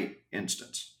off-site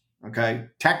instance. Okay,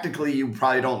 technically you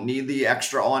probably don't need the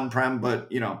extra on-prem, but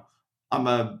I'm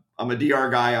a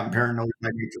DR guy. I'm paranoid by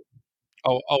nature.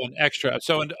 Oh, an extra.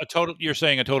 So a total, you're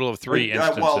saying a total of 3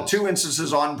 instances. Well, 2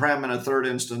 instances on-prem and a third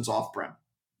instance off-prem.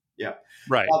 Yeah.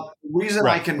 Right. The reason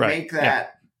I can make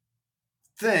that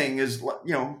thing is,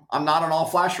 I'm not an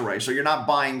all-flash array. So you're not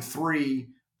buying 3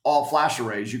 all-flash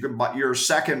arrays. You can buy your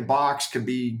second box could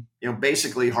be,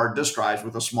 basically hard disk drives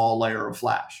with a small layer of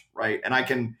flash, right? And I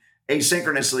can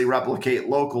asynchronously replicate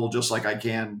local just like I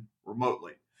can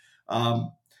remotely.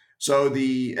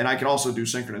 And I can also do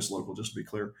synchronous local, just to be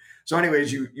clear. So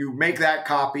anyways, you make that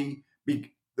copy.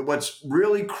 What's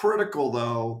really critical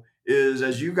though is,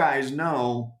 as you guys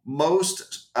know,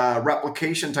 most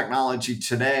replication technology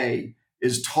today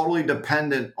is totally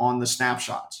dependent on the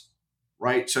snapshots,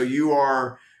 right? So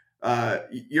you're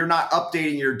not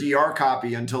updating your DR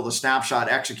copy until the snapshot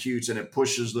executes and it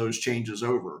pushes those changes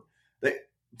over.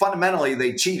 Fundamentally,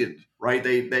 they cheated, right?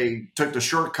 They took the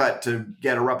shortcut to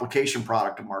get a replication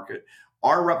product to market.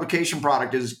 Our replication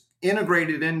product is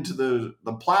integrated into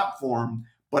the platform,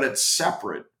 but it's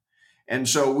separate. And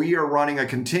so we are running a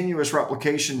continuous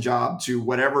replication job to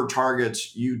whatever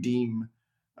targets you deem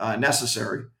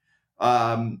necessary.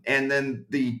 And then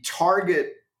the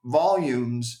target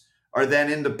volumes are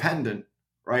then independent,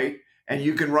 right? And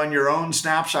you can run your own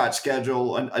snapshot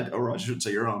schedule, or I shouldn't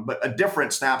say your own, but a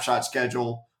different snapshot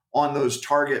schedule on those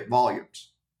target volumes,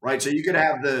 right? So you could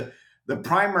have the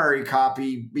primary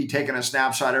copy be taking a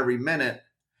snapshot every minute,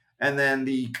 and then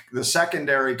the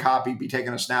secondary copy be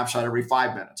taking a snapshot every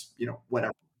 5 minutes,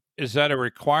 whatever. Is that a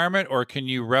requirement, or can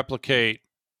you replicate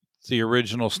the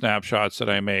original snapshots that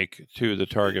I make to the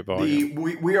target volume?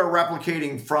 We are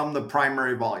replicating from the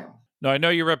primary volume. No, I know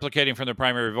you're replicating from the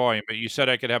primary volume, but you said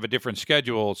I could have a different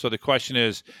schedule. So the question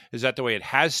is that the way it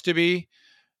has to be?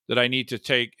 That I need to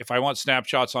take, if I want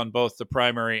snapshots on both the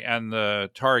primary and the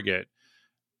target,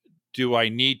 do I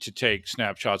need to take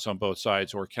snapshots on both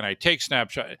sides, or can I take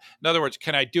snapshots? In other words,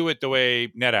 can I do it the way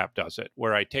NetApp does it,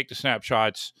 where I take the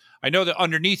snapshots? I know that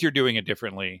underneath you're doing it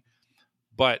differently,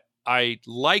 but I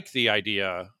like the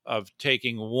idea of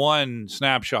taking one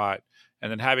snapshot and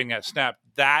then having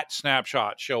that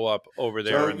snapshot show up over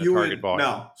there in the target volume.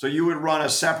 No, so you would run a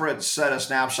separate set of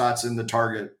snapshots in the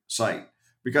target site,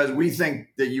 because we think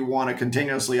that you want a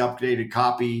continuously updated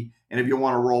copy, and if you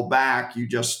want to roll back, you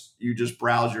just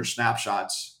browse your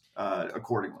snapshots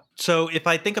accordingly. So if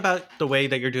I think about the way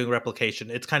that you're doing replication,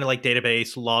 it's kind of like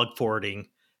database log forwarding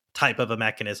type of a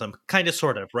mechanism, kind of,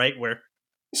 sort of, right? Where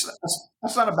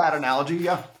that's not a bad analogy,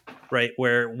 yeah. Right,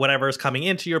 where whatever is coming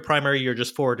into your primary, you're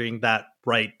just forwarding that,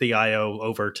 right, the IO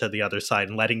over to the other side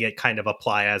and letting it kind of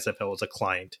apply as if it was a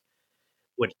client.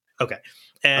 Okay.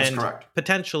 That's And correct.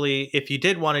 potentially, if you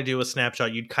did want to do a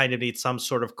snapshot, you'd kind of need some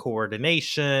sort of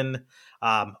coordination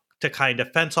to kind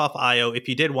of fence off IO. If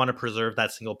you did want to preserve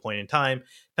that single point in time,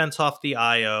 fence off the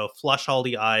IO, flush all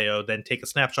the IO, then take a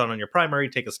snapshot on your primary,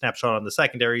 take a snapshot on the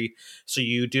secondary. So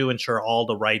you do ensure all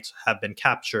the writes have been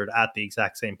captured at the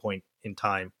exact same point in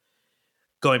time,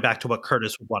 going back to what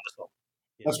Curtis would want to solve.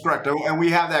 That's correct. And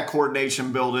we have that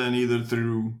coordination built in either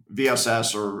through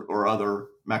VSS or other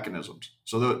mechanisms.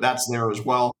 So that's there as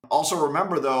well. Also,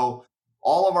 remember, though,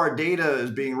 all of our data is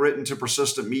being written to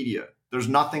persistent media. There's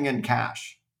nothing in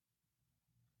cache,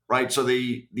 right? So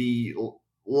the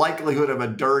likelihood of a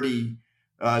dirty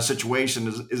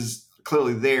situation is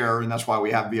clearly there, and that's why we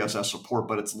have VSS support,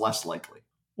 but it's less likely.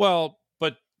 Well,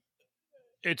 but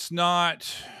it's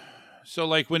not. So,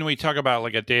 like when we talk about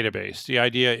like a database, the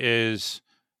idea is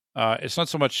it's not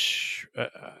so much.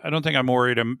 I don't think I'm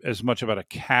worried as much about a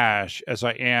cache as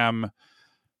I am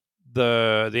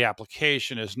the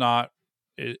application is not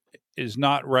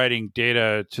writing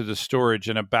data to the storage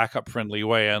in a backup friendly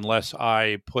way unless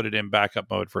I put it in backup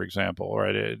mode, for example,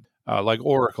 right? Like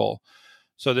Oracle.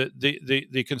 So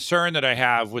the concern that I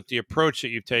have with the approach that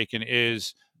you've taken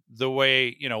is the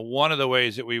way, one of the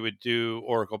ways that we would do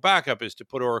Oracle backup is to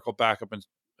put Oracle backup in,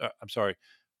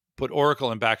 put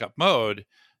Oracle in backup mode,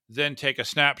 then take a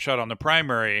snapshot on the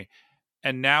primary.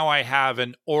 And now I have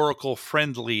an Oracle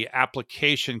friendly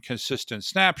application consistent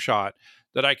snapshot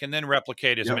that I can then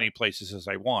replicate as many places as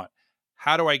I want.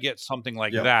 How do I get something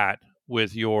like that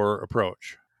with your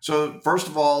approach? So first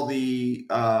of all, in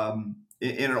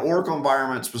an Oracle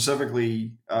environment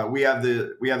specifically, we have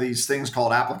these things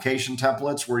called application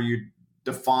templates where you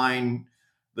define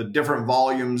the different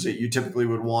volumes that you typically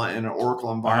would want in an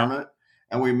Oracle environment,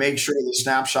 and we make sure the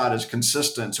snapshot is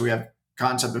consistent. So we have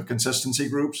concept of consistency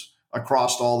groups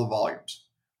across all the volumes,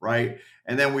 right?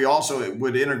 And then we also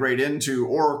would integrate into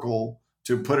Oracle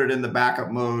to put it in the backup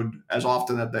mode as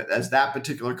often as that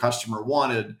particular customer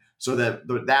wanted, so that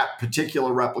that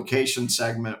particular replication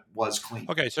segment was clean.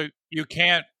 Okay, so you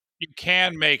can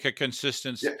make a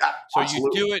consistent. Yeah, so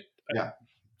absolutely. you do it. Yeah.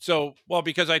 So, well,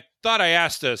 because I thought I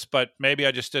asked this, but maybe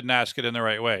I just didn't ask it in the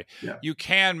right way. Yeah. You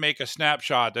can make a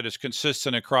snapshot that is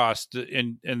consistent across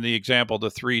in the example,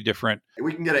 the three different.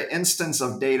 We can get an instance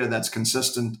of data that's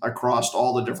consistent across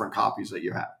all the different copies that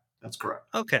you have. That's correct.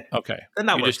 Okay. Then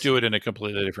that you works. just do it in a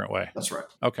completely different way. That's right.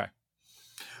 Okay.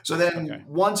 So then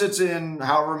once it's in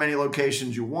however many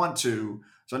locations you want to,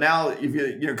 so now if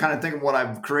you kind of think of what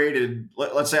I've created,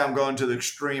 let's say I'm going to the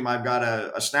extreme. I've got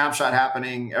a snapshot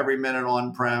happening every minute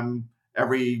on-prem,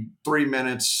 every 3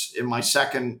 minutes in my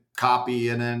second copy,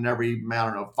 and then every,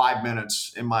 5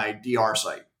 minutes in my DR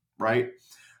site, right?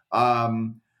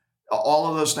 All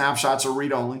of those snapshots are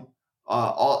read-only.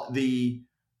 All the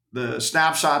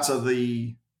snapshots of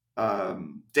the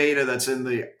data that's in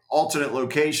the alternate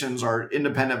locations are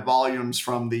independent volumes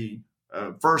from the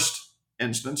first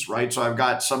instance, right? So I've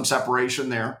got some separation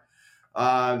there.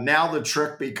 Now the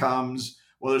trick becomes,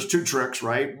 well, there's two tricks,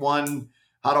 right? One,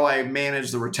 how do I manage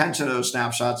the retention of those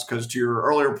snapshots? Because to your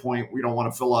earlier point, we don't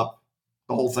want to fill up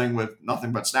the whole thing with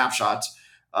nothing but snapshots.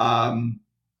 And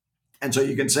so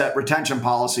you can set retention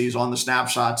policies on the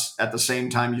snapshots at the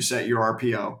same time you set your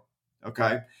RPO,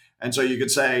 okay? And so you could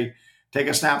say, take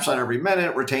a snapshot every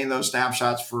minute, retain those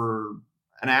snapshots for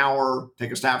an hour,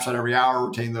 take a snapshot every hour,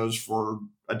 retain those for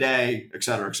a day, et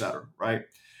cetera, right?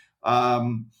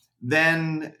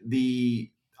 Then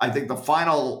I think the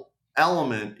final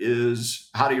element is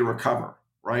how do you recover,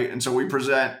 right? And so we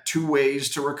present two ways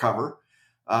to recover.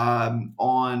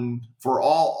 For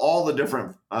all the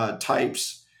different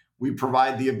types, we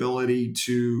provide the ability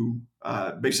to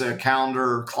basically a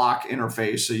calendar clock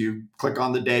interface. So you click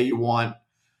on the day you want,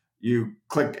 you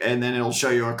click, and then it'll show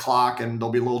you a clock, and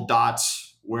there'll be little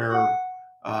dots where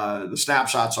the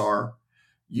snapshots are.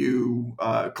 You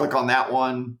click on that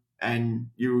one, and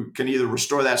you can either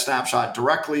restore that snapshot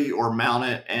directly or mount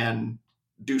it and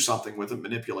do something with it,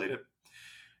 manipulate it.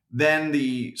 Then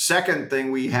the second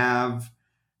thing we have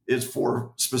is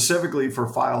specifically for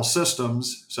file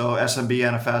systems. So SMB,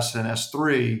 NFS, and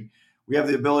S3, we have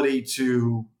the ability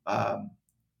to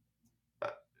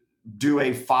do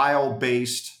a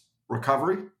file-based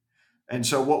recovery. And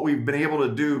so what we've been able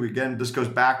to do, again, this goes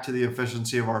back to the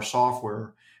efficiency of our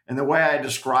software. And the way I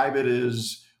describe it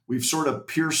is we've sort of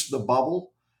pierced the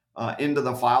bubble into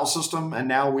the file system, and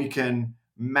now we can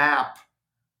map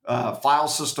file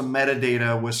system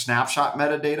metadata with snapshot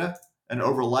metadata and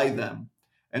overlay them.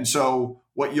 And so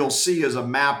what you'll see is a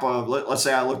map of, let's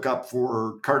say I look up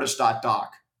for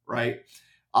Curtis.doc, right?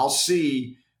 I'll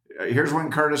see, here's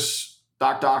when Curtis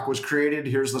doc was created.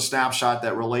 Here's the snapshot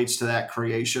that relates to that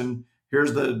creation.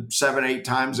 Here's the 7-8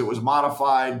 times it was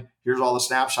modified. Here's all the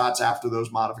snapshots after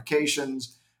those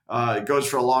modifications. It goes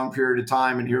for a long period of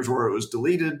time, and here's where it was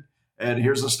deleted. And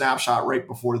here's the snapshot right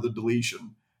before the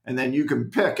deletion. And then you can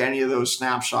pick any of those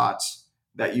snapshots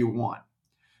that you want.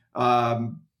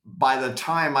 By the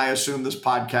time I assume this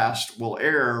podcast will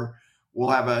air, we'll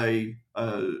have a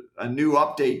new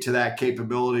update to that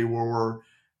capability where we're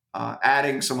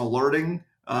adding some alerting.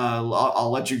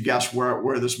 I'll let you guess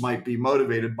where this might be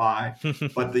motivated by.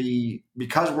 But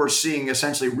because we're seeing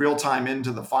essentially real time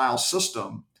into the file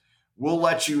system, we'll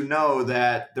let you know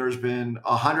that there's been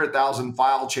 100,000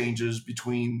 file changes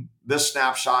between this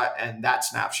snapshot and that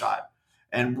snapshot,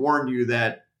 and warn you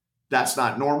that that's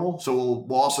not normal. So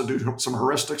we'll also do some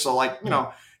heuristics. So like,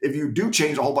 if you do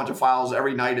change a whole bunch of files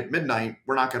every night at midnight,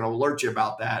 we're not going to alert you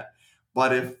about that.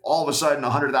 But if all of a sudden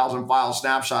 100,000 file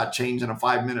snapshot change in a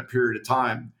 5-minute period of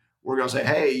time, we're going to say,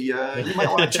 hey, you might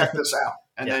want to check this out.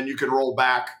 And then you can roll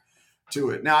back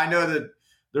to it. Now, I know that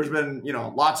there's been,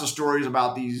 lots of stories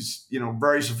about these,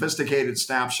 very sophisticated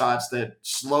snapshots that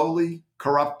slowly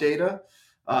corrupt data.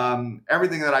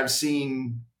 Everything that I've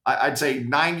seen, I'd say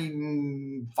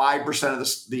 95% of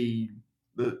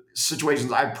the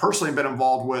situations I've personally been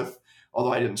involved with,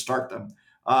 although I didn't start them,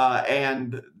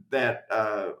 and that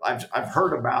I've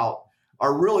heard about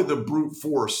are really the brute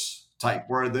force type,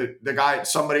 where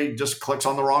somebody just clicks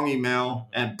on the wrong email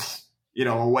and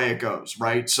away it goes,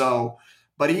 right? So,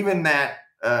 but even that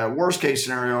worst case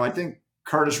scenario, I think,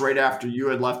 Curtis, right after you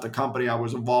had left the company, I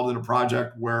was involved in a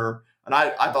project where, and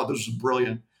I thought this was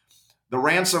brilliant. The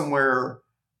ransomware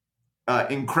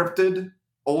encrypted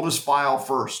oldest file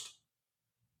first.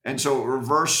 And so it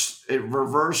reversed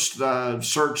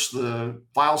searched the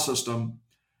file system.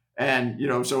 And,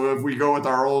 so if we go with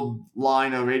our old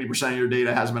line of 80% of your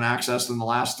data has been accessed in the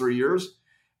last 3 years,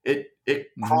 it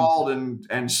crawled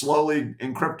and slowly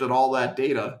encrypted all that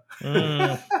data.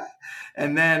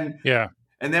 And then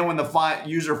when the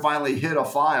user finally hit a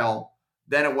file,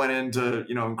 then it went into,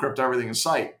 encrypt everything in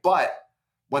sight. But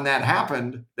when that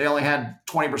happened, they only had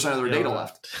 20% of their data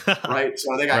left, right?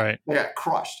 So they got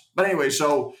crushed. But anyway,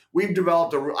 so we've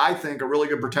developed, I think, a really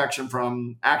good protection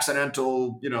from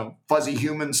accidental, fuzzy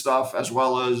human stuff, as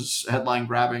well as headline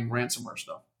grabbing ransomware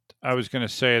stuff. I was going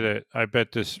to say that I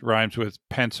bet this rhymes with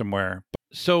pensomeware.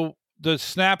 So the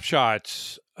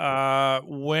snapshots,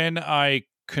 when I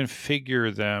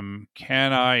configure them,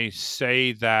 can I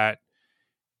say that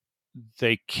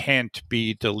they can't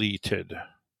be deleted?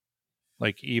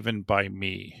 Like even by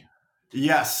me?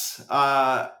 Yes,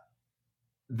 that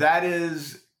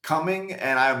is coming,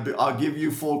 and I'll give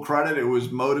you full credit. It was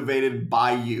motivated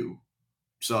by you.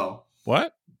 So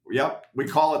what? Yep, we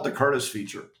call it the Curtis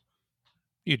feature.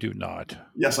 You do not.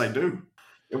 Yes, I do.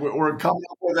 We're coming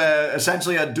up with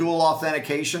essentially a dual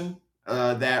authentication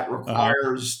that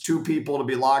requires two people to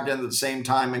be logged in at the same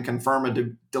time and confirm a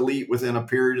delete within a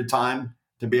period of time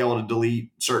to be able to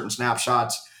delete certain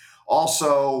snapshots.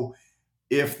 Also,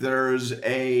 if there's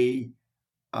a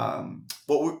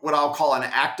what I'll call an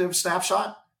active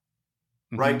snapshot,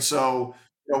 right? So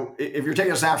if you're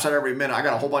taking a snapshot every minute, I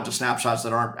got a whole bunch of snapshots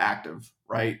that aren't active,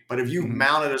 right? But if you've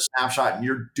mounted a snapshot and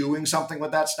you're doing something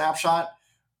with that snapshot,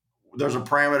 there's a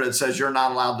parameter that says you're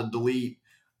not allowed to delete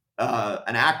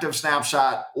an active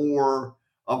snapshot or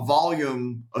a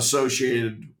volume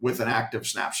associated with an active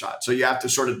snapshot. So you have to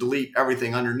sort of delete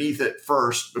everything underneath it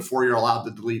first before you're allowed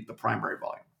to delete the primary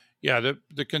volume. Yeah,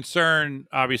 the concern,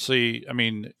 obviously, I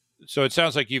mean, so it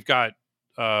sounds like you've got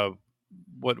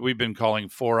what we've been calling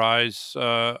 4 eyes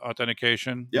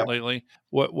authentication lately.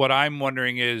 What I'm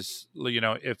wondering is,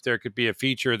 if there could be a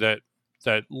feature that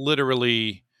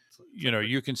literally,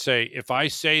 you can say, if I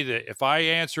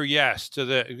answer yes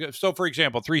to so for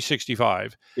example,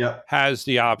 365 has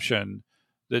the option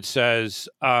that says,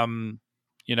 I'm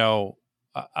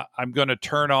going to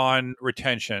turn on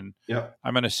retention.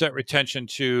 I'm going to set retention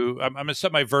to, I'm going to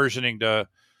set my versioning to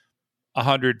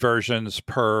 100 versions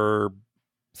per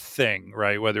thing,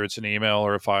 right? Whether it's an email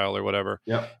or a file or whatever.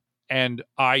 And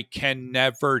I can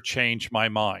never change my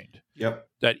mind.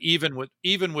 That even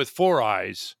with 4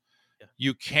 eyes,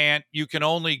 you can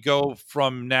only go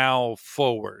from now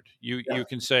forward. You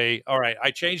can say, all right,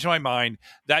 I changed my mind.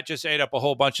 That just ate up a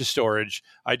whole bunch of storage.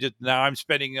 Now I'm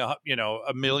spending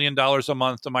 $1 million a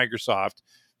month to Microsoft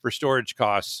for storage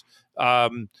costs.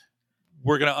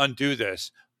 We're going to undo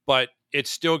this, but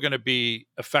it's still going to be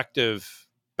effective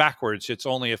backwards. It's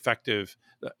only effective.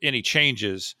 Any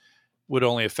changes would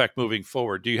only affect moving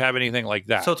forward. Do you have anything like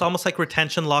that? So it's almost like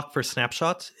retention lock for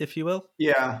snapshots, if you will.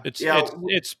 Yeah.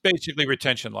 It's basically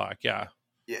retention lock. Yeah.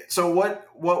 Yeah, so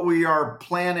what we are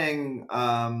planning,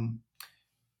 I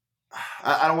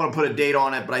don't want to put a date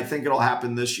on it, but I think it'll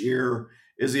happen this year,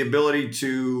 is the ability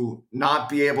to not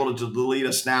be able to delete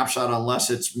a snapshot unless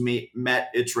it's met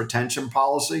its retention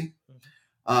policy.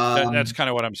 That's kind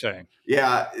of what I'm saying.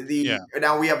 Yeah. Yeah.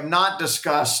 Now we have not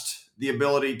discussed the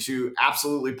ability to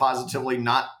absolutely positively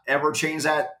not ever change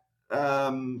that.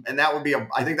 And that would be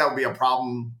I think that would be a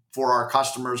problem for our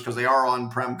customers because they are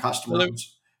on-prem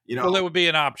customers. Well, it would be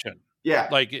an option. Yeah.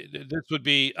 Like this would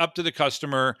be up to the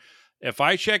customer. If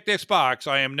I check this box,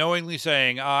 I am knowingly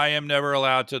saying I am never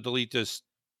allowed to delete this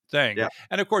thing. Yeah.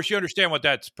 And of course, you understand what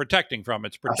that's protecting from.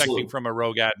 It's protecting Absolutely. from a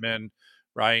rogue admin,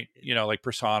 right? Like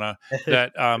Persona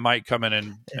that might come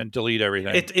in and delete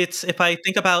everything. It's if I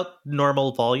think about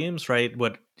normal volumes, right?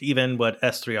 What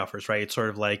S3 offers, right? It's sort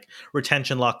of like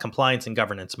retention lock compliance and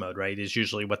governance mode, right? Is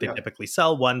usually what they typically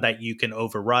sell. One that you can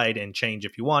override and change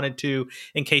if you wanted to,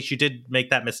 in case you did make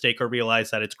that mistake or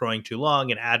realize that it's growing too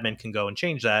long. An admin can go and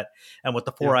change that. And with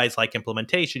the Four Eyes like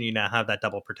implementation, you now have that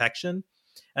double protection.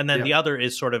 And then the other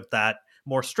is sort of that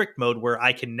more strict mode where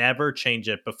I can never change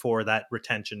it before that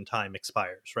retention time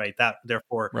expires, right? That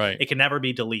therefore it can never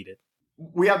be deleted.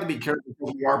 We have to be careful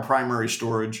because we are primary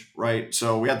storage, right?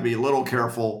 So we have to be a little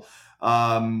careful.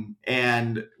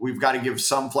 And we've got to give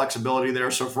some flexibility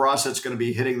there. So for us, it's going to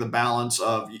be hitting the balance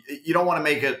of, you don't want to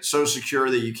make it so secure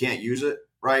that you can't use it,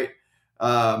 right?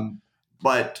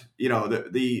 But I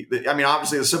mean,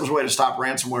 obviously the simplest way to stop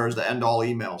ransomware is to end all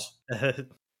emails.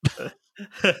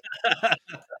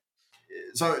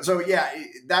 So yeah,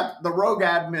 that the rogue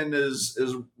admin is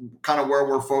kind of where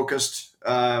we're focused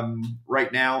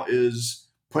right now, is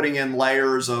putting in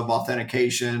layers of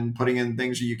authentication, putting in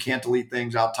things you can't delete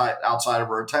things outside of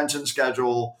a retention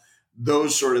schedule.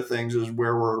 Those sort of things is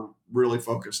where we're really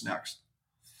focused next.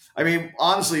 I mean,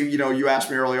 honestly, you asked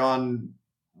me early on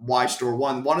why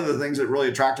StoreOne. One of the things that really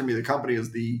attracted me to the company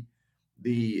is the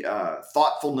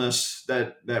thoughtfulness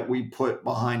that we put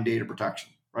behind data protection,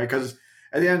 right? Because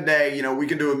at the end of the day, we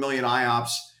can do 1 million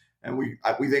IOPS and we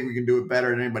think we can do it better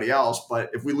than anybody else. But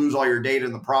if we lose all your data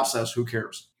in the process, who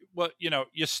cares? Well,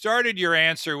 you started your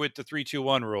answer with the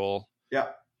 3-2-1 rule. Yeah.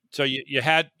 So you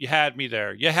had me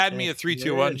there. You had me at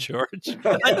 3-2-1, George.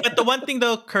 But the one thing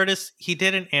though, Curtis, he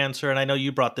didn't answer, and I know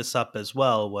you brought this up as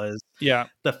well, was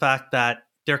the fact that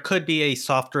there could be a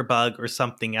software bug or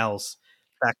something else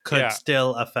that could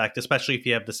still affect, especially if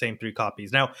you have the same 3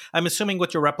 copies. Now, I'm assuming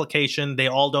with your replication, they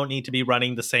all don't need to be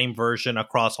running the same version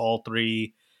across all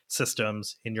 3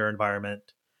 systems in your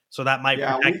environment. So that might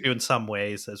protect you in some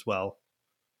ways as well.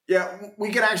 Yeah,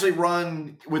 we can actually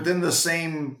run within the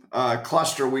same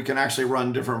cluster. We can actually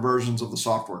run different versions of the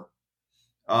software.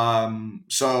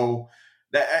 So,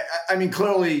 I mean,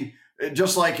 clearly,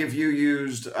 just like if you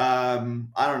used,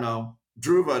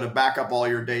 Druva to back up all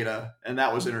your data, and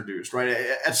that was introduced, right?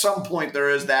 At some point, there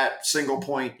is that single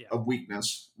point of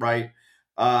weakness, right?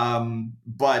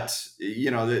 But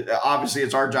obviously,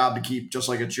 it's our job to keep, just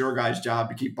like it's your guys' job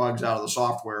to keep bugs out of the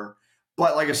software.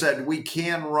 But like I said, we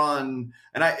can run,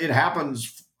 and it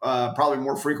happens probably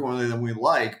more frequently than we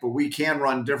like, but we can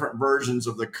run different versions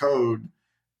of the code,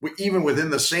 even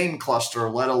within the same cluster,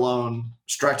 let alone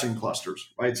stretching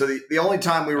clusters, right? So the only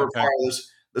time we require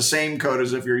the same code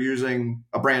is if you're using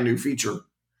a brand new feature.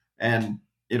 And,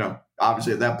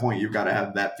 obviously at that point, you've got to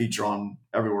have that feature on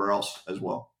everywhere else as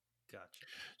well. Gotcha.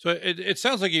 So it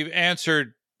sounds like you've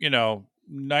answered,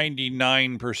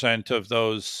 99% of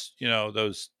those,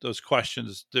 those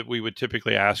questions that we would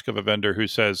typically ask of a vendor who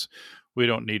says we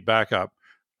don't need backup.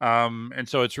 And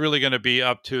so it's really going to be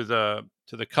up to the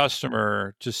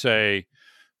customer to say,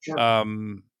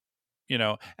 and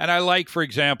I like, for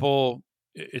example,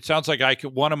 it sounds like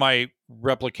one of my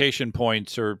replication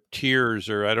points or tiers,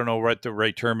 or I don't know what the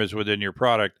right term is within your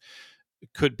product,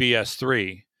 could be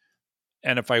S3.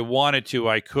 And if I wanted to,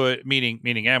 I could,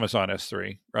 meaning Amazon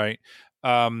S3, right?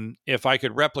 If I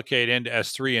could replicate into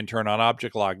S3 and turn on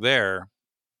object log there,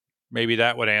 maybe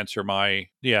that would answer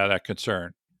that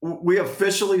concern. We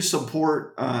officially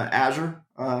support Azure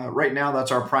right now.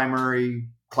 That's our primary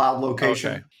cloud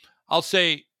location. Okay. I'll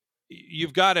say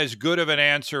you've got as good of an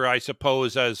answer, I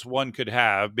suppose, as one could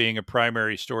have, being a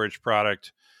primary storage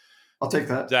product. I'll take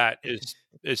that. That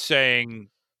is saying,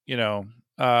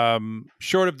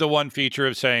 short of the one feature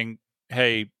of saying,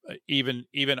 hey, even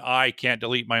I can't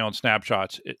delete my own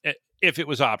snapshots if it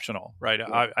was optional, right?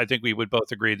 Yeah. I think we would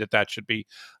both agree that should be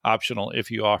optional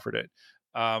if you offered it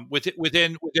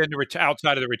within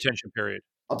outside of the retention period.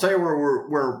 I'll tell you where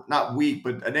we're not weak,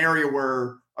 but an area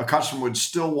where a customer would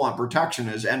still want protection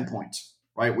is endpoints,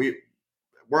 right? We're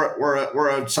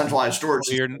a centralized storage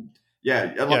system,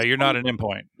 Yeah, Yeah, you're not an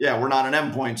endpoint. Yeah, we're not an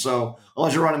endpoint. So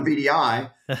unless you're running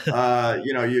VDI,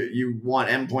 you want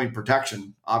endpoint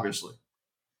protection, obviously.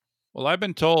 Well, I've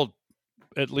been told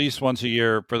at least once a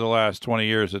year for the last 20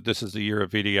 years that this is the year of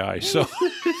VDI. So,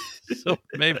 so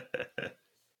maybe.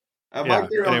 My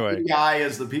theory anyway. on VDI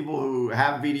is the people who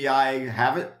have VDI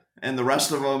have it, and the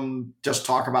rest of them just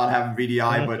talk about having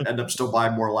VDI, but end up still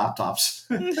buying more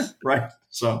laptops, right?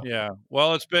 So yeah,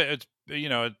 well,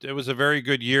 it was a very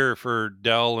good year for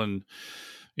Dell and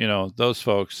those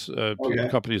folks.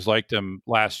 Companies like them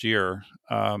last year.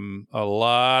 A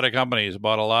lot of companies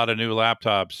bought a lot of new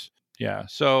laptops. Yeah.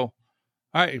 So,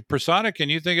 all right, Prasanna, can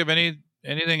you think of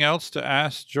anything else to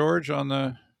ask George on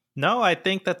the? No, I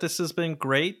think that this has been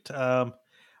great. I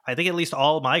think at least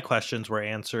all my questions were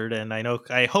answered, and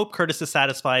I hope Curtis is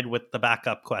satisfied with the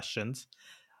backup questions.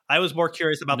 I was more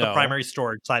curious about the primary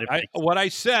storage side of things. What I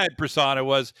said, Prasanna,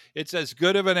 was it's as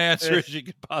good of an answer as you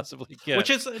could possibly get. Which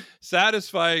is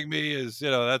satisfying me is,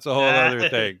 that's a whole other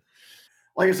thing.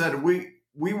 Like I said, we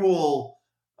will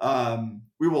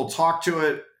talk to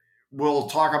it. We'll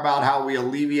talk about how we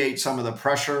alleviate some of the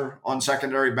pressure on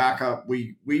secondary backup.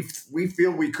 We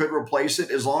feel we could replace it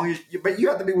but you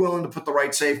have to be willing to put the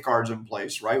right safeguards in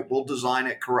place, right? We'll design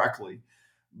it correctly.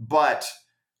 But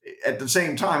at the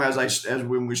same time, as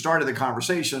when we started the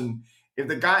conversation, if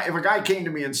a guy came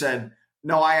to me and said,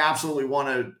 "No, I absolutely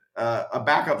want a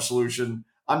backup solution,"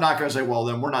 I'm not going to say, "Well,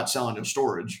 then we're not selling to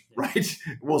storage," right?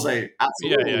 We'll say,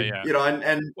 "Absolutely," yeah.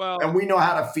 And we know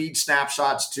how to feed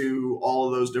snapshots to all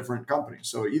of those different companies.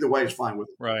 So either way is fine with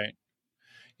it. Right.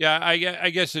 Yeah,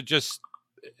 I guess it just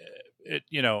it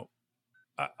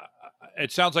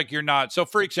sounds like you're not. So,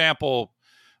 for example,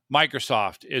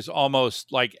 Microsoft is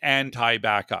almost like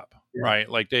anti-backup, right?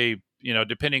 Like they,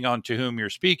 depending on to whom you're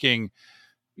speaking,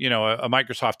 a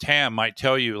Microsoft TAM might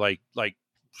tell you, like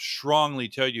strongly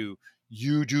tell you,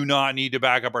 you do not need to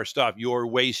back up our stuff. You're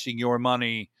wasting your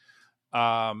money.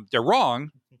 They're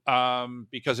wrong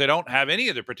because they don't have any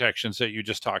of the protections that you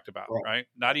just talked about, right?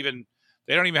 They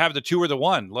don't even have the 2 or the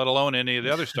 1, let alone any of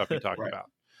the other stuff you talked about,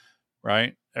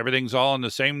 right? Everything's all in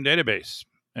the same database.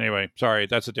 Anyway, sorry,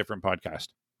 that's a different podcast.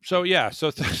 So yeah,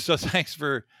 so thanks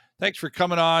for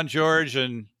coming on, George,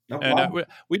 and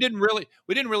we didn't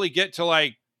really get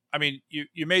to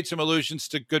you made some allusions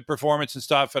to good performance and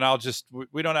stuff, and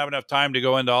we don't have enough time to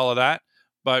go into all of that,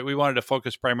 but we wanted to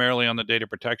focus primarily on the data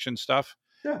protection stuff.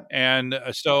 Yeah. And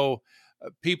so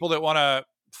people that want to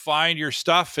find your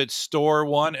stuff, it's store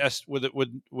one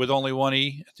with only one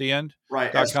E at the end.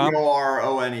 Right.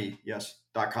 STORONE. Yes.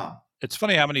 .com. It's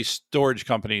funny how many storage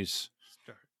companies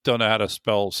don't know how to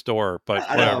spell store, but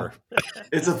whatever.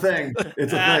 It's a thing.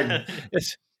 It's a thing.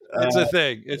 It's a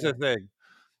thing. It's a thing.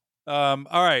 All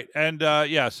right. And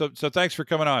so thanks for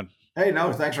coming on. Hey,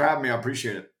 no, thanks for having me. I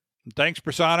appreciate it. Thanks,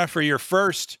 Prasanna, for your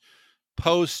first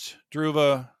post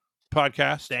Druva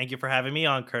podcast. Thank you for having me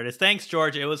on, Curtis. Thanks,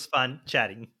 George. It was fun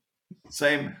chatting.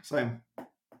 Same.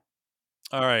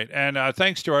 All right. And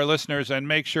thanks to our listeners, and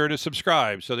make sure to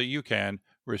subscribe so that you can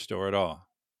restore it all.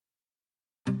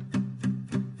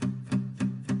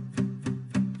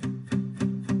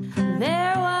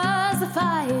 There was a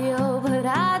file, but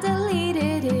I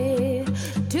deleted it.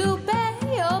 Too bad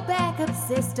your backup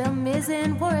system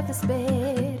isn't worth a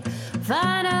spit.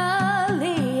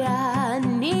 Finally, I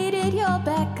needed your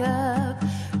backup.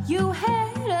 You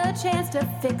had a chance to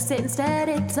fix it, instead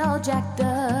it's all jacked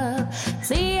up.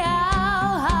 See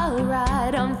how I'll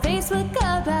write on Facebook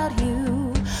about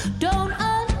you. Don't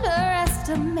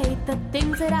underestimate the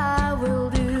things that I will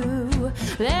do.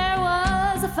 There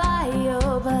was a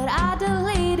file, but I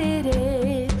deleted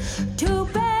it. Too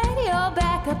bad your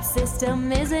backup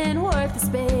system isn't worth the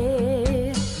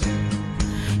spit.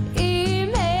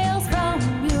 Emails from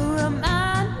you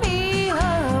remind me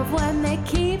of when they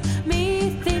keep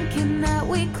me thinking that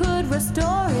we could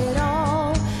restore it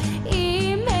all.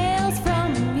 Emails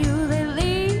from you, they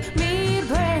leave me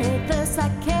breathless. I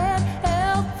can't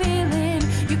help feeling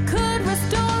you could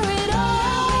restore it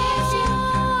all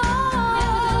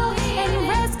and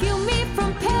rescue me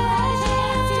from pain.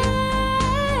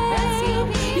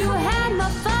 You had my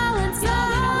file inside.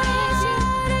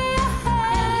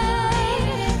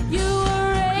 You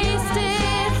erased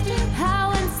it.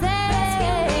 How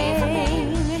insane.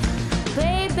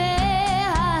 Baby,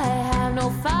 I have no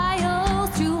files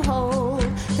to hold,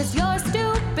 'cause your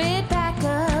stupid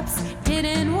backups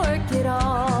didn't work at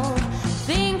all.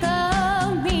 Think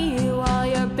of me while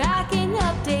you're backing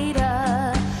up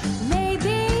data. Maybe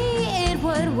it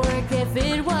would work if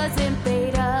it wasn't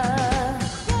beta.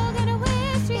 You're gonna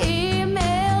wish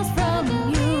emails from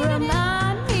you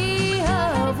remind me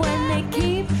of when they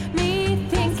keep me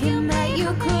thinking that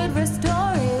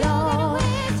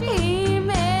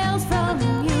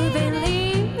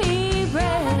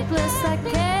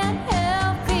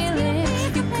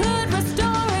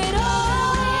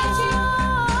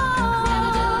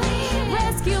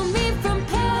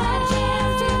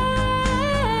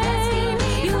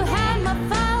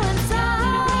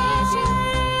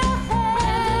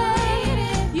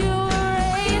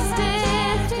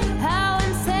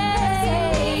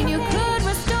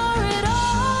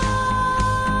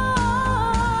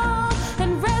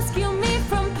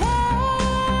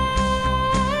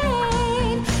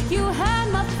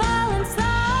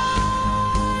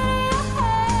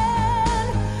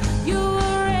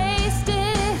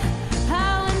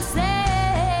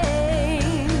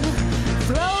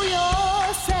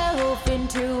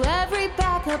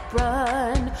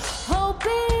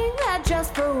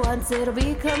it'll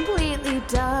be completely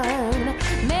done.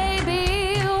 Maybe